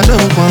go say I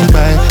don't want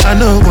buy, I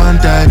don't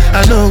want die,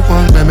 I don't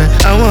want meme,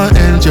 I want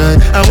enjoy,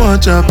 I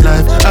want job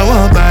life, I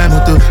want buy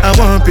motor, I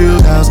want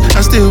build house,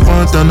 I still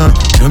want to know.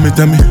 Tell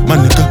me, my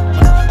nigga,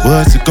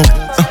 what's it gon'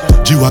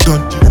 G-Wagon,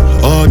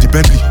 all the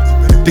Bentley,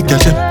 the girl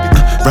them,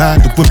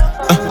 ride the whip,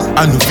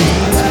 I know feet,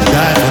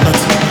 die for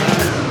nothing.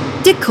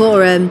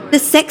 Decorum, the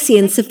sexy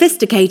and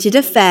sophisticated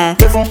affair.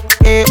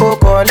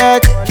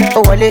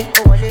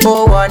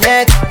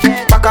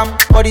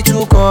 Body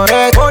too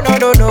correct. Oh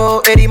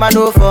no, Eddie man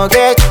don't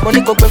forget.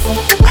 Money go before,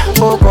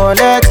 oh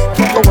collect,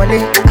 oh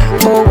wale,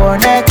 oh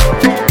connect.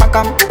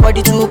 Pakam,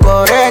 body too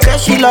correct. Say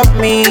she love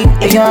me,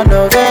 and you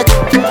love it.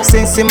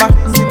 Sensima,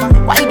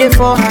 why they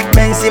for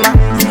Benzema?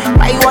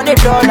 Why you want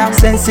 $1?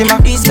 Sensima,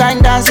 this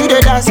kind dance you the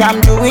dance.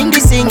 I'm doing the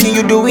singing,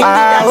 you doing the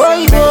dance.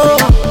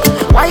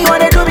 Why you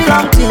wanna do me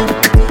long thing?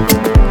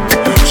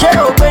 She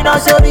open up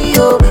sorry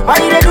yo. Why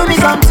you do me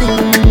something?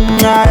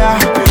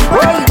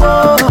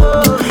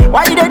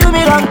 Why you do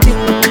me wrong thing?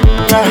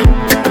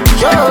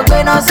 She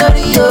open up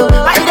sorry yo.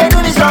 Why you do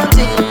me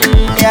something?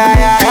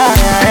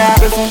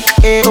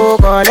 Oh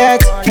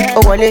collect,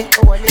 oh wale,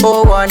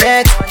 oh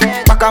connect.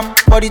 Makam,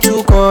 body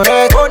too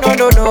correct. Oh no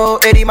no no,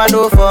 Eddie man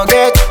don't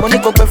forget. Money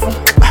go pay for,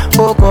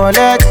 oh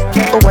collect,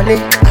 oh wale,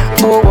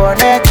 oh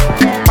wallet.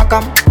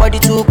 Makam, body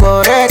too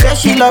correct. Say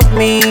she love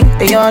me,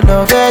 they all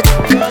love it.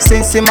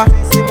 Sensima,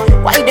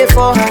 why they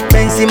for her?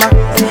 Benzema,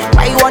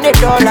 why you want $1?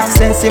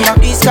 Sensima,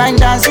 this kind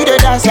dance you the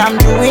dance. I'm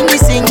doing the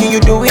singing, you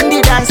doing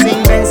the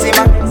dancing.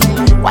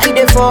 Benzema, why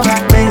they for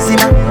her?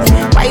 Benzema,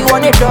 why you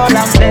want $1?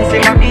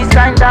 Sensima, this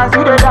kind dance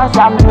you the dance.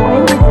 I'm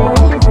doing the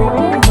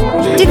singing.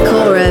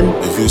 Decorum.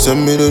 If you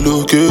send me the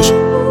location,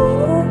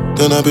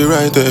 then I'll be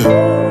right there.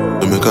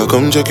 Then make her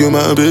come check you,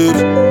 my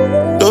baby.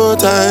 No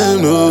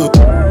time, no.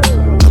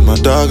 And my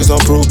dog is on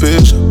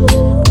probation.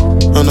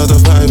 Another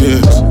 5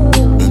 years.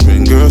 And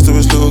bring girls to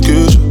his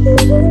location.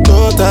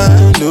 No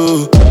time,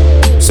 no.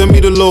 Send me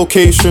the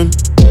location.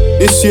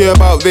 This year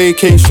about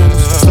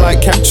vacations.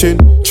 Flight catching,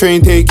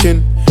 train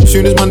taking.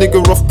 Soon as my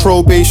nigga off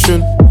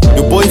probation.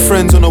 Your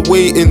boyfriend's on a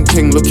waiting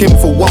thing, looking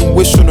for one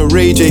wish on a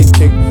Ray J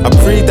thing. I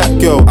prayed that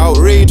girl,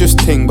 outrageous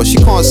thing, but she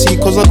can't see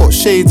cause I got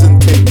shades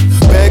and thing.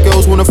 Bad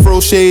girls wanna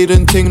throw shade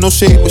and thing, no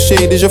shade, what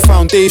shade is your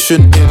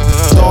foundation in?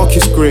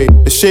 Darkest grey,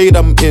 the shade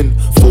I'm in.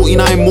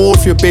 49 more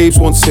if your babes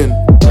wants in.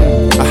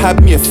 I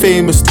had me a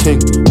famous thing,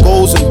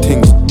 goals and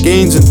things,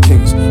 gains and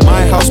things.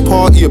 My house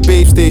party, a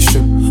babe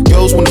station.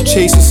 Girls wanna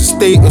chase, it's a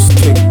status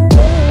thing.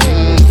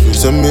 If you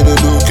send me the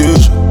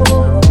location,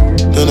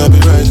 then I'll be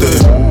right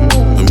there.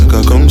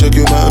 I come check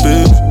you, my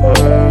baby.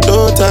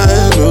 No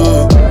time,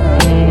 no.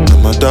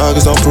 And my dog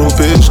is on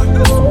probation.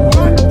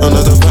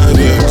 Another 5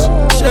 years.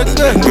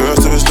 And girls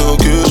to his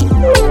location.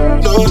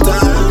 No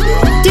time,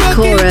 no.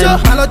 Decorum.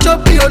 Hello,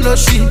 choppy, no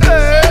she.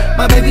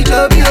 My baby,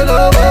 choppy,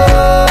 no.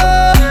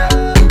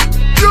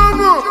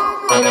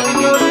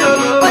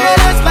 Oh yeah,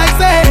 that's like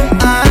say,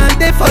 I'm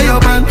there for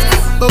your man.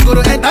 Go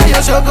to enter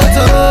your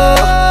shokoto.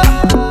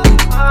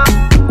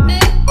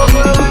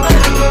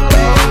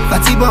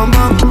 Fatty bum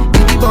bum,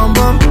 baby bum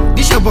bum.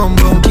 This your bum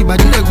bum, keep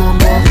body leg bum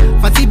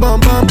bum. Fatty bum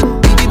bum,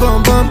 baby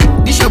bum bum.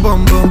 This your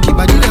bum bum, keep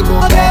body leg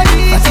bum bum.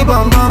 Fatty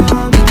bum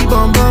bum, baby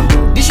bum bum.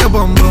 This your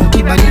bum bum,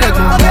 keep body leg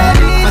bum bum.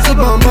 Fatty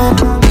bum bum,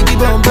 baby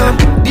bum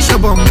bum. This your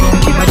bum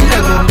bum, keep body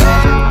leg bum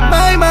bum.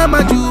 My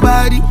mama do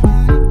body,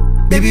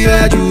 baby oh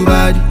yeah do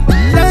body.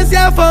 Dance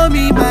here for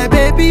me, my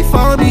baby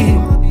for me.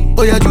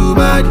 Oh yeah do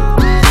body.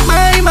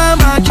 My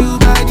mama do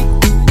body,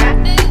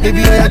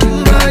 baby oh yeah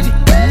do body.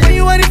 When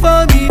you want it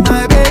for me,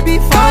 my baby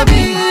for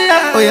me.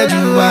 Oh yeah,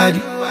 do body.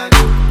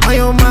 I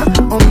am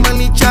on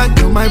my chat,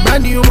 you're my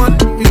brand new one.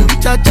 We be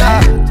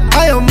cha-cha.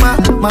 I am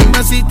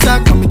mama sita,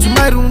 come into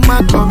my room,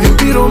 come in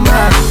the room.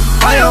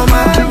 I am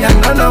ya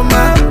no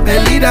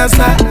belly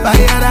dancer,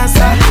 fire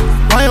dancer.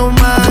 I am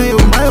be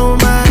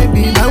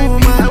my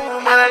woman.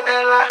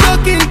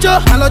 Talking Joe,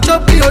 hello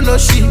choppy, no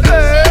she.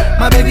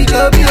 My baby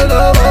choppy,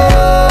 no.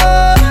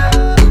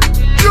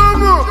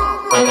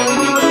 Oh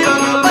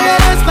yeah,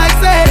 that's like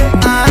say,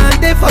 I'm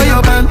there for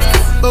your man.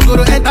 Go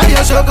to enter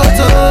your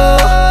shokoto.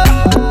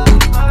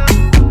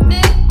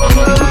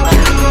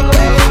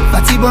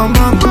 Fatty bum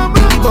bum,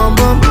 baby bum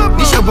bum.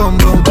 This your bum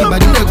bum, keep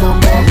body leg bum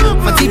bum.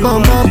 Fatty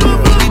bum bum,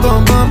 baby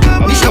bum bum.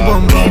 This your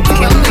bum bum, keep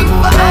body leg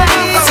bum bum.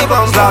 Fatty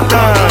bum bum,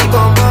 baby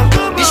bum bum.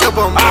 This your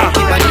bum bum,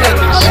 keep body leg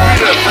bum bum.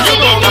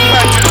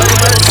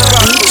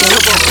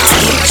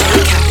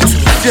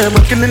 Yeah, I'm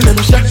killing them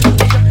shots.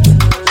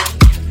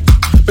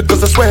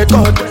 Because I swear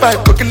God, the fight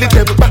will kill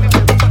them back.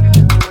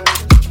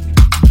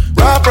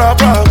 Rah,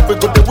 we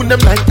go to win them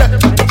like that.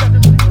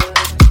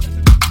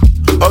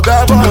 Oh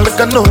God, boy, make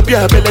a no be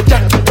a belly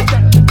jack.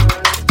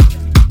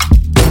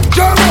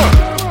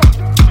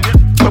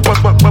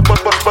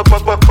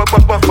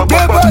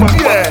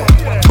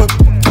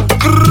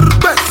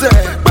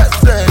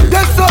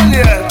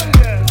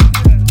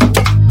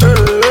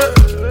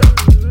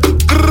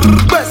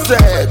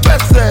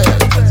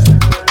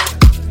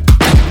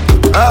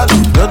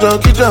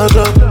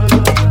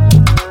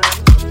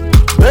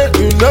 Make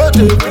you know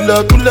they feel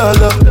like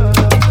kulala.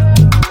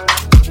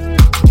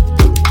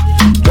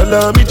 Jala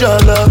mi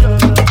jala.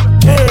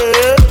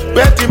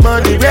 Where the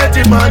money,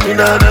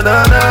 na na na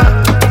na.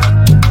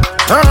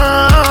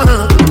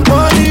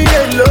 Money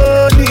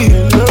alone.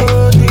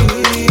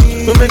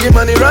 We making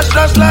money rush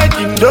like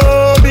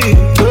Indomie.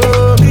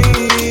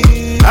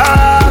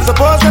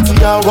 Suppose that's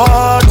your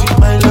word,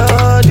 my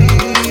lordy.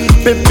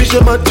 Baby,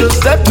 show my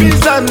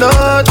Giuseppe's a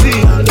naughty.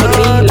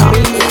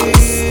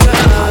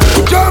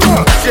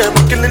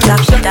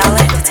 Kapital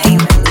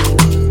Entertainment.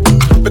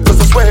 Because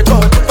I swear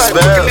God, if I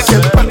kill it,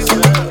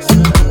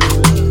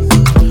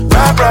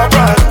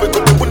 rah, we go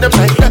to win them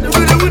like that.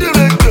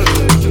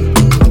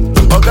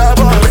 Oh God,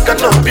 boy, we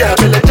cannot be a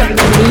belly jack.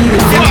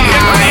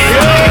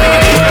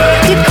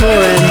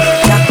 Decorum.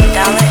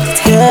 Kapital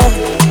Entertainment.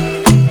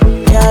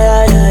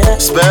 Yeah.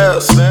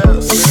 Spells.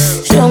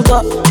 Shanka,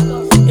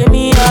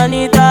 Emi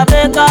Anita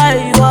Beka,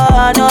 you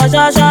are no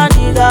Shasha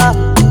nigga.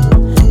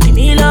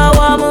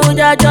 Wa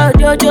muja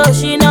jojo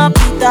shina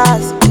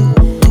pitas.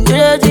 You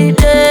let it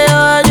play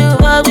all you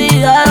want me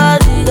a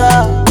diga.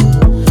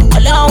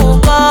 Alone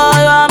boy,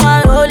 you are my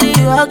holy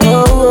rock.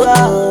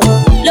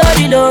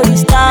 Lodi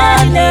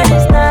standing.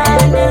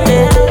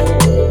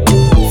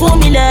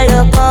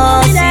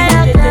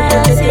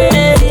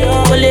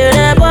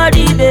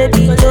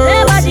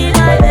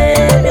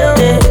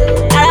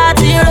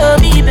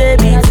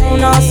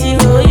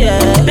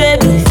 yeah.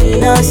 Baby,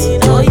 finance,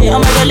 oh yeah.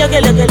 I'm a look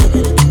it. I'm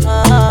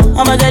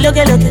a look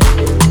it.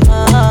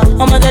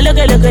 I'm a look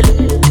it.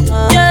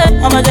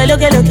 Yeah, I'm a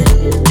look it.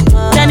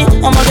 Danny,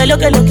 I'm a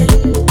look it.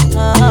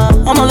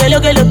 I'm a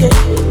look it.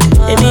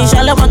 Baby,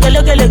 inshallah, I'm a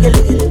look it.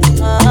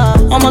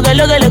 I'm a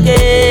look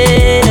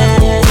it.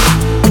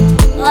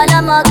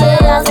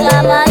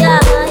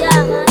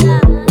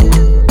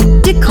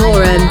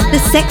 Decorum, the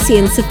sexy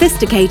and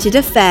sophisticated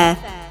affair.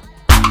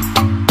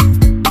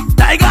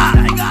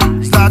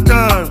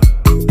 Zlatan.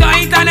 Dans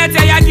internet,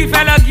 y'a qui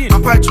fait login.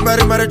 Après tu m'as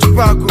tu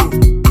pago.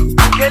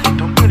 Angeli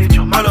tombele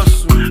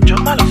jomalosu,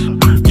 jomalosu,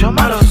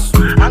 jomalosu.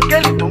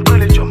 Angeli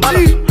tombele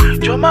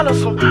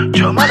jomalosu,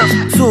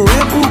 jomalosu. So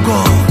ebugo.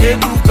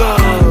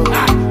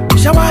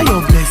 Shower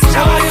your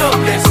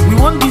blessing. We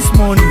want this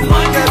money. I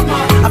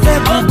feel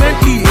good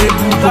Bentley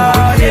ebugo.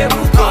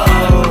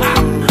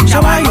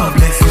 Shower your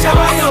blessing.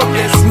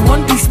 We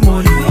want this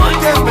money. I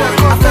feel good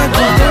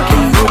Bentley.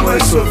 No more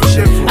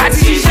sufficient.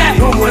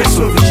 No more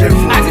sufficient.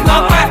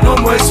 No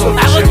more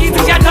sufficient.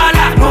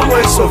 No more sufficient. No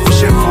more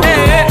sufficient.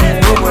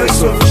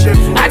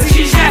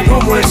 No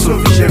more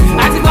sufficient.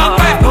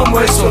 No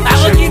more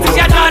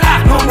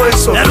sufficient. No more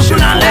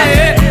sufficient.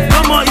 No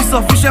more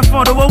insufficient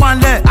fund owó wà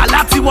ńlẹ̀.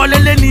 Aláti wọlé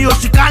lé ní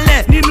oṣù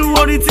kanlẹ̀. Nínú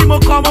orin tí mo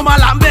kọ mo máa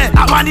là ń bẹ̀.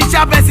 Àwọn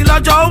oníṣẹ́ abẹ́sí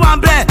lọ́jọ́ ó wà ń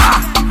bẹ̀.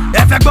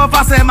 Ẹ fẹ́ gbọ́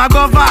fásẹ̀ ẹ máa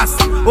gbọ́ fast.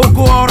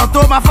 Ògo ọ̀rọ̀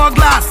tó máa fọ́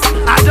glass.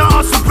 I don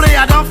hustle pray I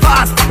don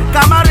fast.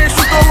 Kàmáre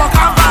ṣu tó wọ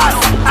canvas.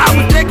 I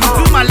will take you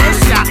to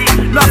Malaysia.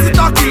 Lọ sí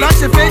Turkey lọ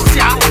ṣe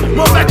facial.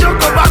 Mo fẹ́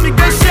jókòó bá mi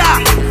gbé ṣíà.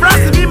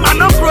 France mi máa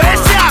ná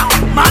Croatia.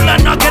 Máa lọ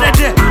ná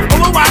gẹ́gẹ́dẹ́.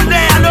 Owó wà ń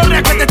lẹ̀ aló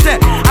rẹ̀ kẹ́tẹ́tẹ́.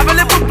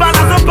 Available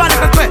balance ó bá rẹ̀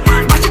pẹ́pẹ́.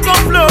 Màṣíkọ́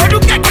flow ojú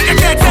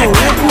kẹ́kẹ́kẹ́kẹ́.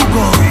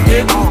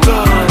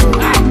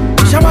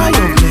 Shower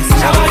your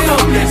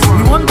blessing.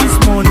 We want this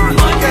money.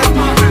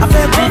 I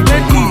feel good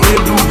Bentley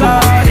ebugo.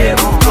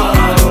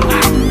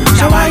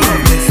 Shower your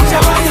blessing.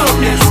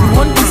 We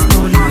want this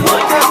money.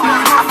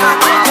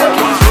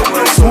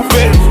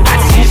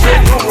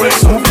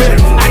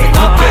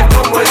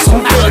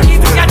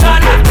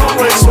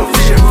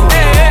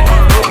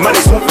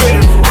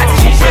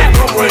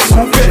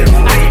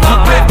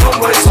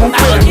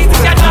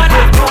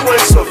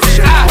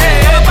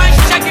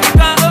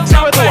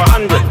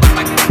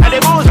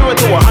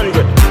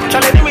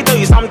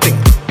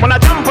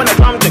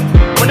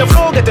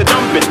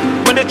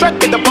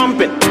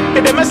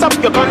 Up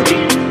your country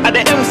at the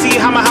MC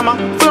Hammer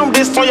film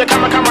this for your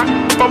camera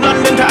from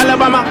London to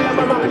Alabama.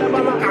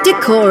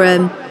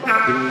 Decorum.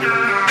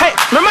 Hey,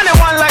 my man they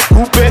one like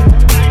coupe, they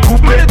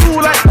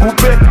two like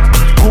coupe,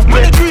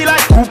 they three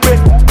like coupe, they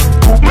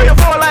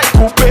four like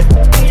coupe, they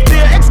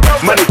your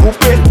ex-girlfriend coupe,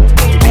 they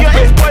your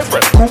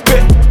ex-boyfriend coupe,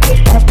 they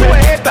a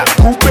hater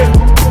coupe,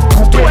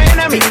 they an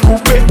enemy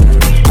coupe.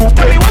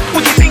 Tell me what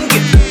would you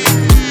thinking?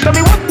 Tell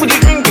me what would you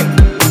drinking?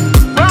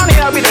 Round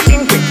here I'll be the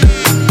kingpin.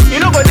 You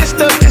know go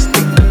disturb this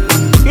thing.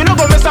 You know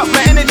go mess up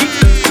my energy.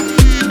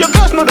 Your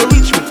girls know to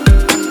reach me.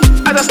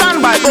 As I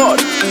stand by God.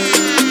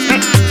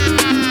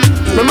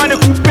 My money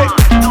coupe.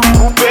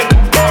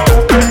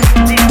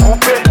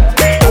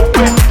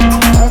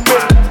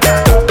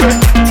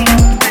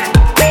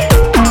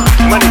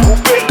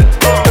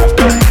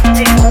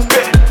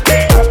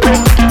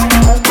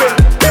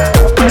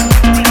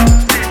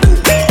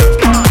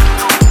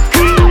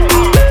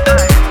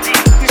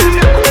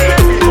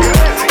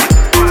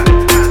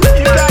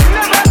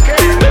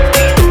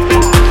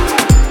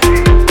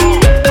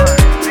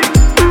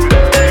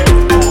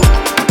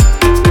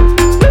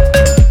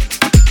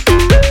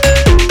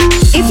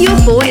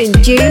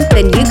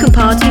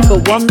 For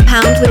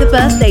 £1 with a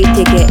birthday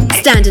ticket.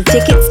 Standard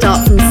tickets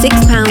start from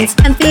 £6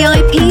 and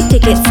VIP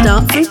tickets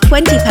start from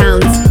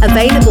 £20.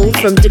 Available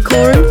from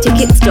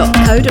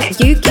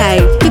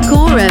decorumtickets.co.uk.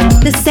 Decorum,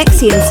 the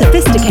sexy and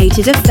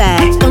sophisticated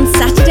affair, on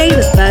Saturday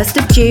the 1st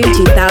of June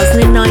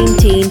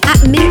 2019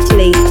 at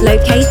Mintley,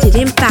 located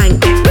in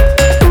Bank.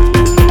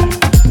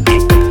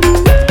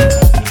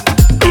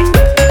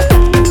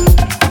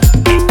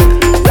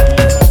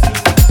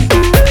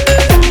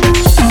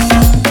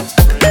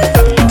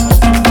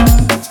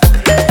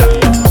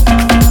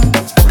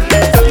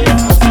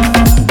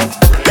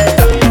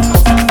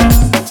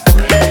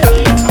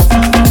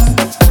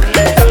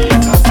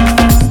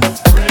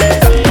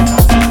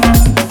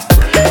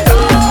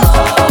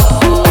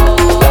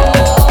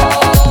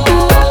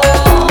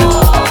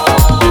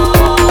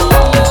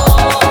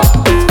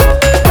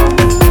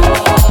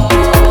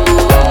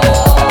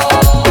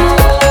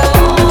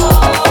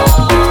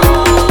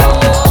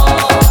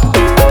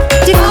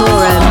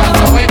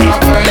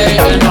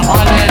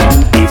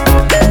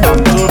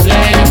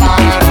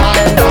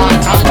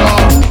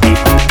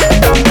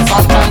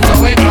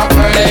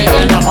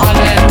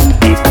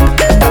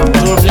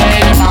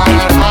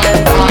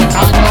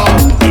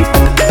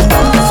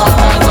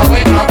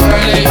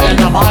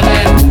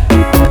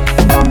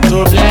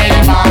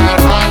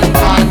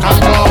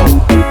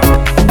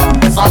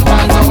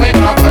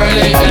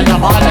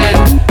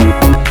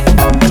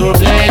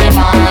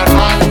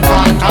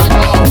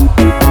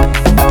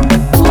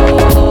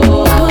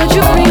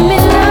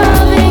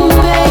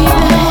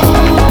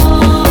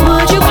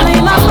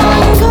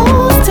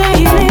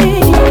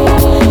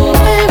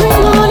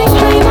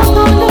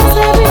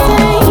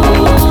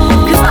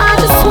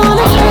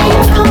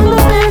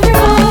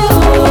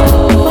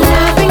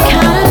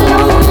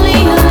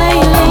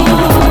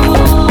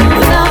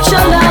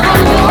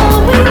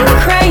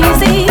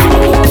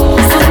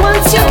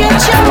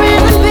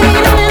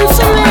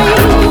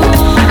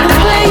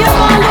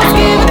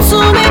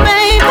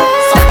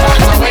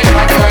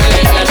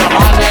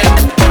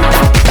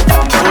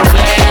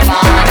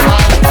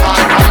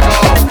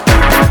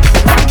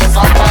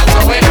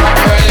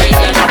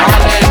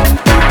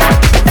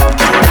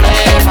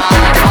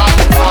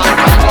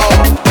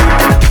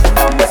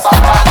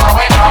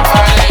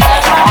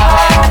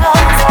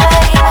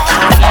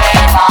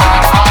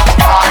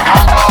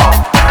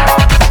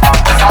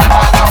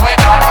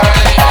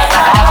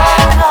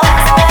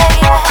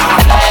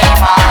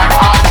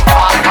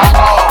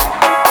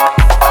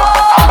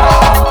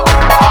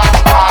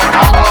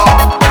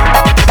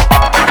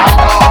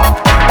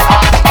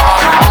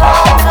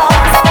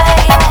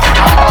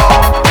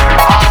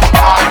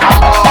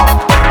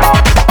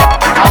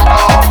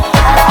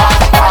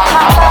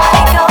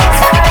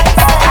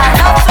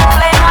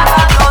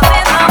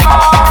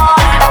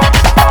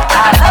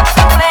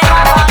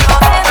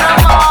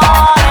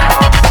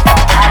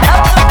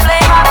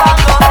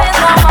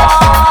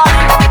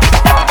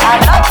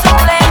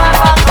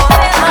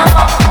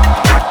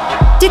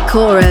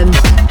 Decorum.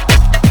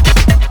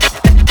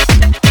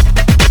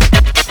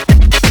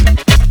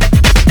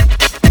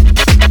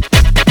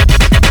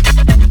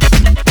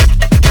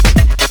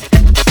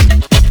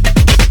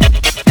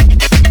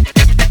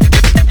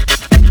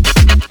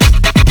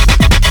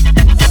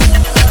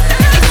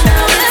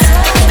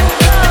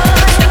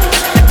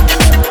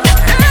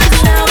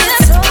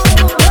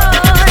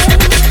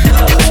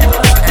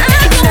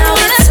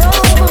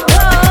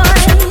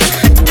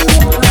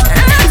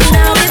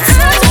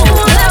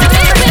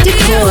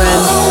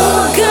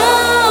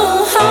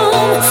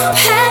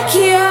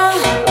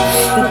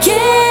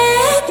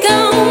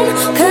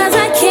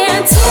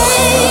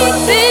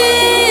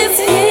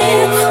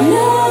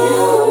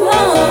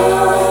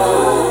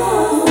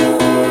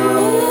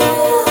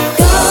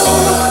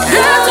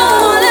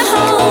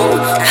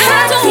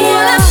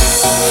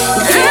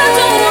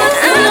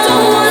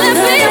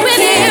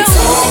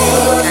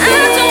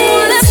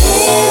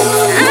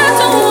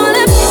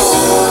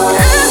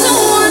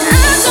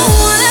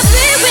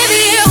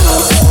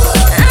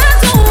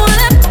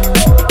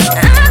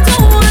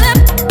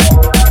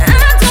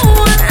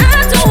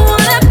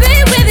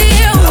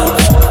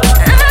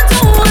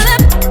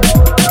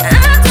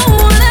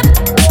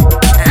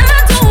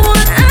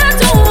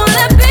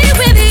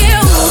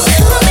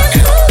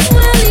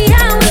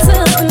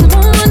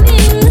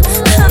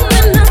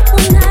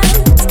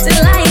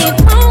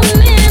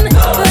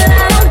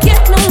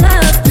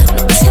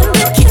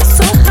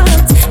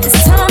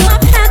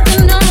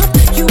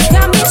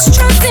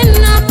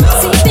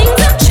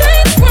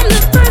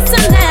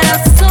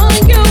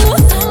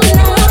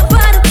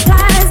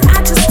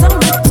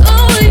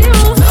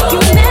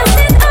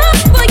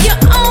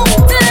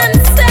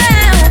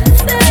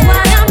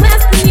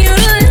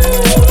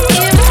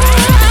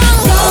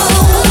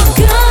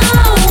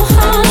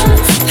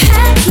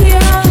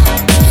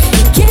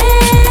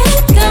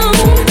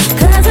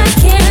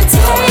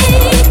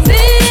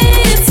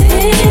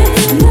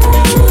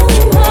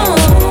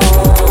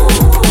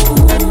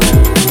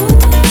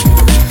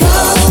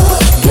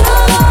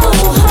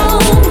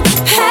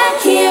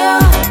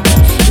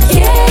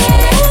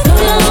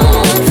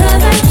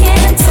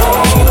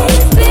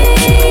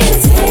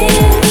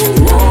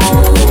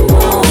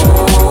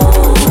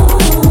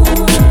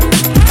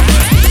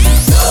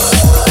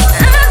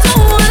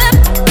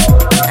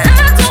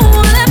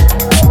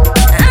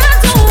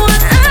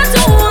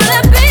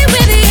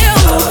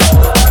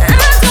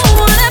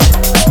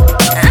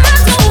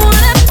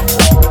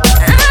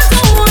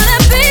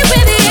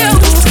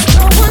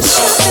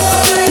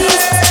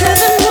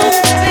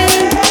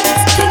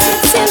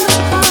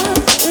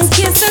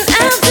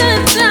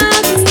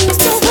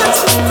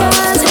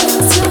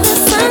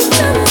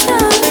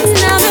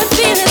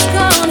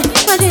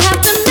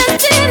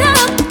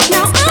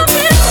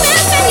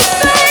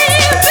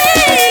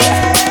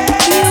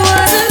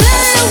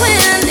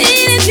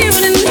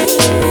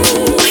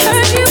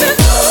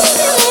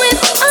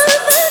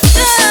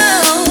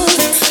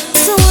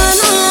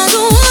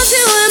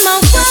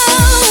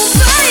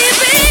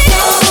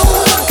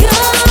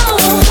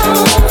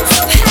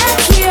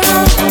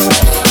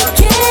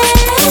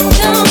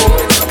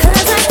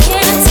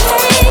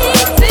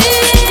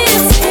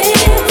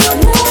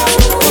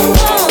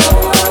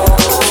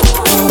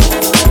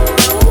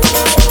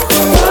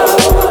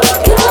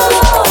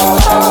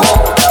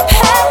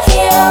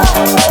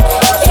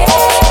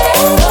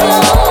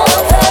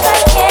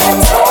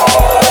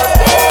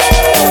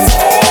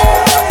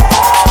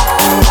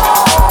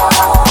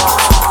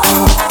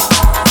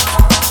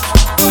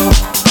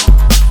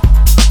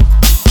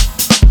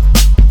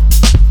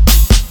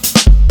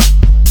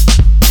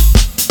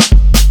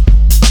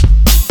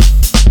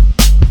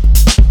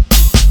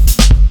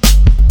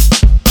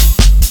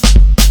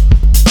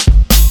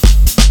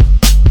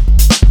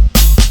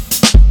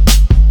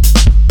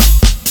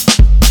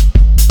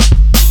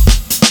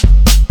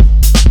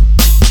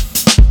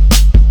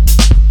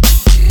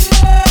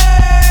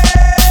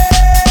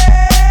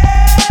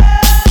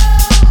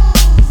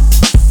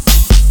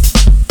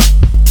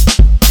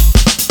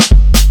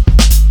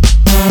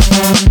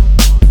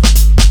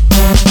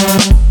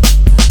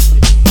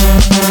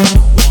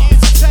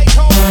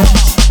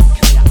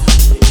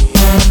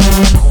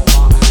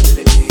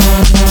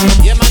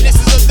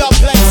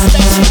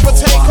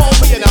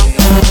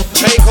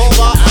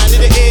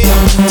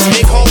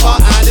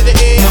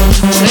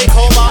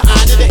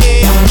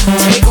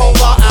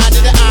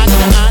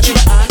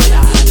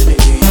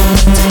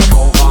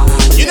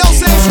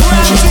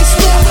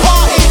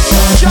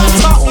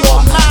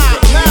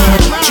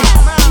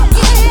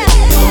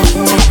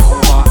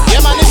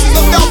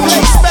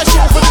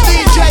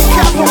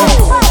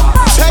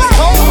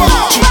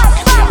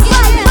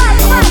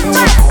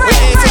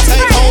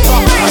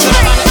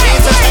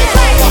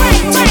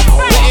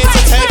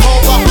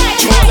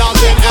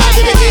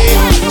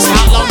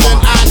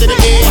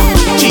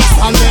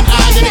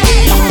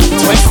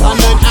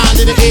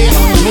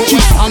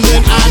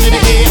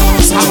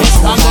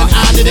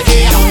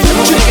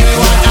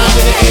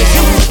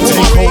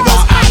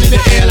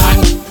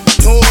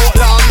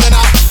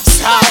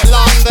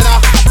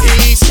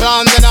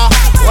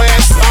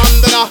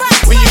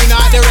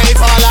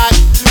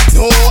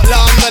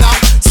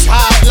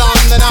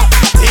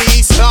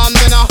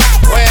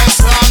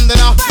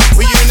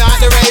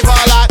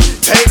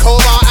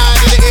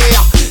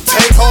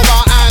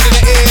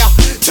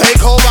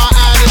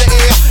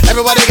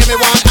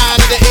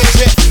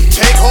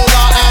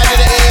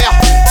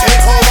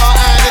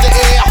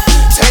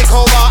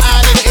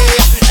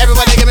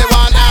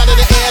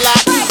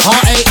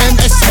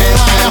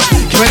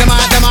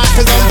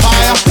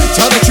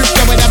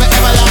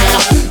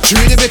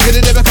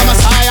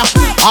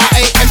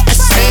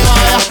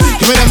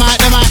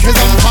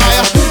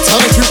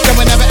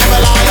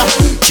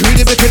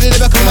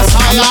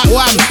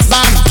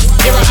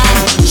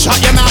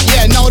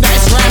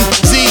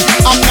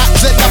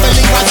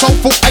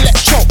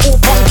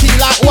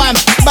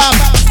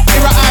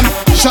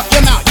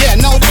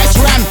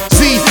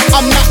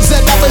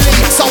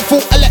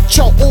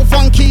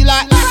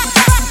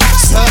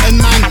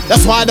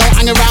 That's why I don't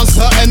hang around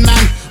certain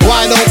man.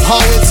 Why I don't par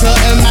with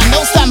certain man.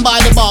 Don't stand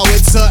by the bar with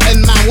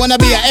certain man. Wanna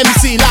be a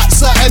MC like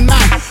certain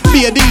man.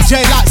 Be a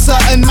DJ like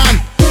certain man.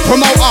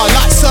 Promoter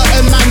like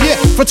certain man, yeah.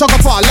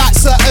 Photographer like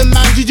certain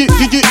man.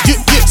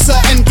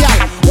 Certain gal.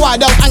 Why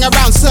don't hang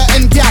around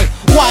certain gal?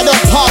 Why don't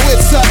par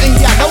with certain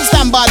gal? Don't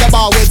stand by the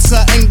bar with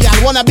certain gal.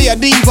 Wanna be a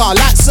diva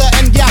like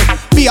certain gal.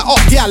 Be a hot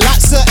gal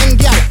like certain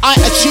gal. I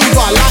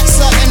achiever like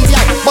certain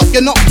gal. But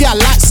you're not gal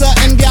like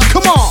certain gal.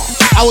 Come on.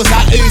 I was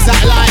like, who's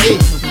that lighty?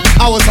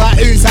 I was like,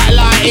 who's that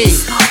lighty?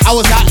 I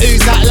was like, who's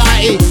that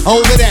lighty?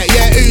 Over there,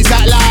 yeah, who's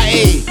that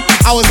lighty?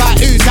 I was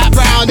like, who's that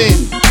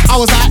browning? I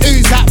was like,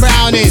 who's that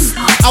browning?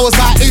 I was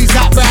like, who's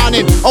that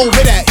browning?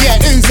 Over there,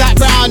 yeah, who's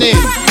that browning?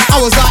 I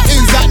was like,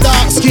 who's that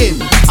dark skin?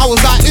 I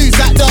was like, who's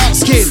that dark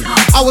skin?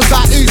 I was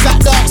like, who's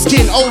that dark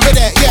skin? Over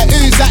there, yeah,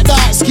 who's that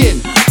dark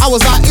skin? I was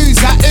like, who's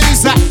that,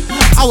 who's that?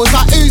 I was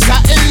like, who's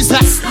that, who's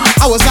that?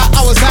 I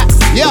was like,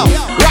 yo,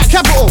 right,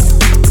 Kapital,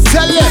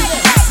 tell them.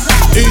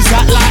 Who's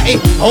that lighty?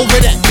 Over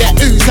there, yeah,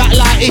 who's that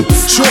lighty?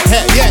 Short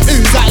hair, yeah,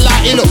 who's that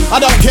lighty? Look, I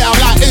don't care, I'm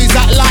like, who's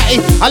that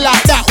lighty? I like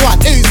that one,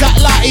 who's that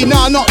lighty?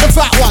 No, not the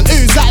fat one,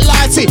 who's that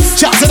lighty?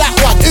 Shout to that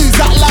one, who's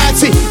that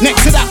lighty?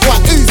 Next to that one,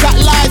 who's that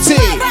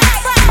lighty?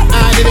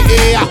 Hand in the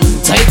ear,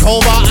 take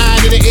over,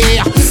 hand in the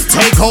ear.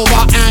 Take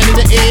over, hand in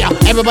the ear.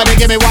 Everybody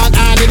give me one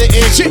hand in the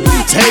ear.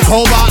 Take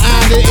over,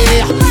 hand in the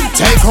ear.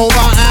 Take over,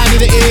 hand in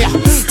the ear.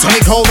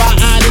 Take over,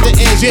 hand in the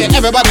ear. Yeah,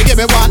 everybody give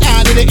me one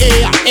hand in the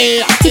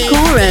ear.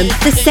 DECORUM,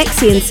 the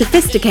sexy and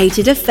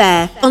sophisticated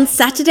affair, on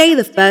Saturday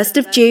the 1st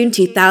of June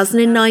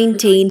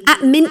 2019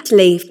 at Mint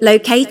Leaf,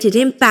 located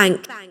in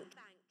Bank.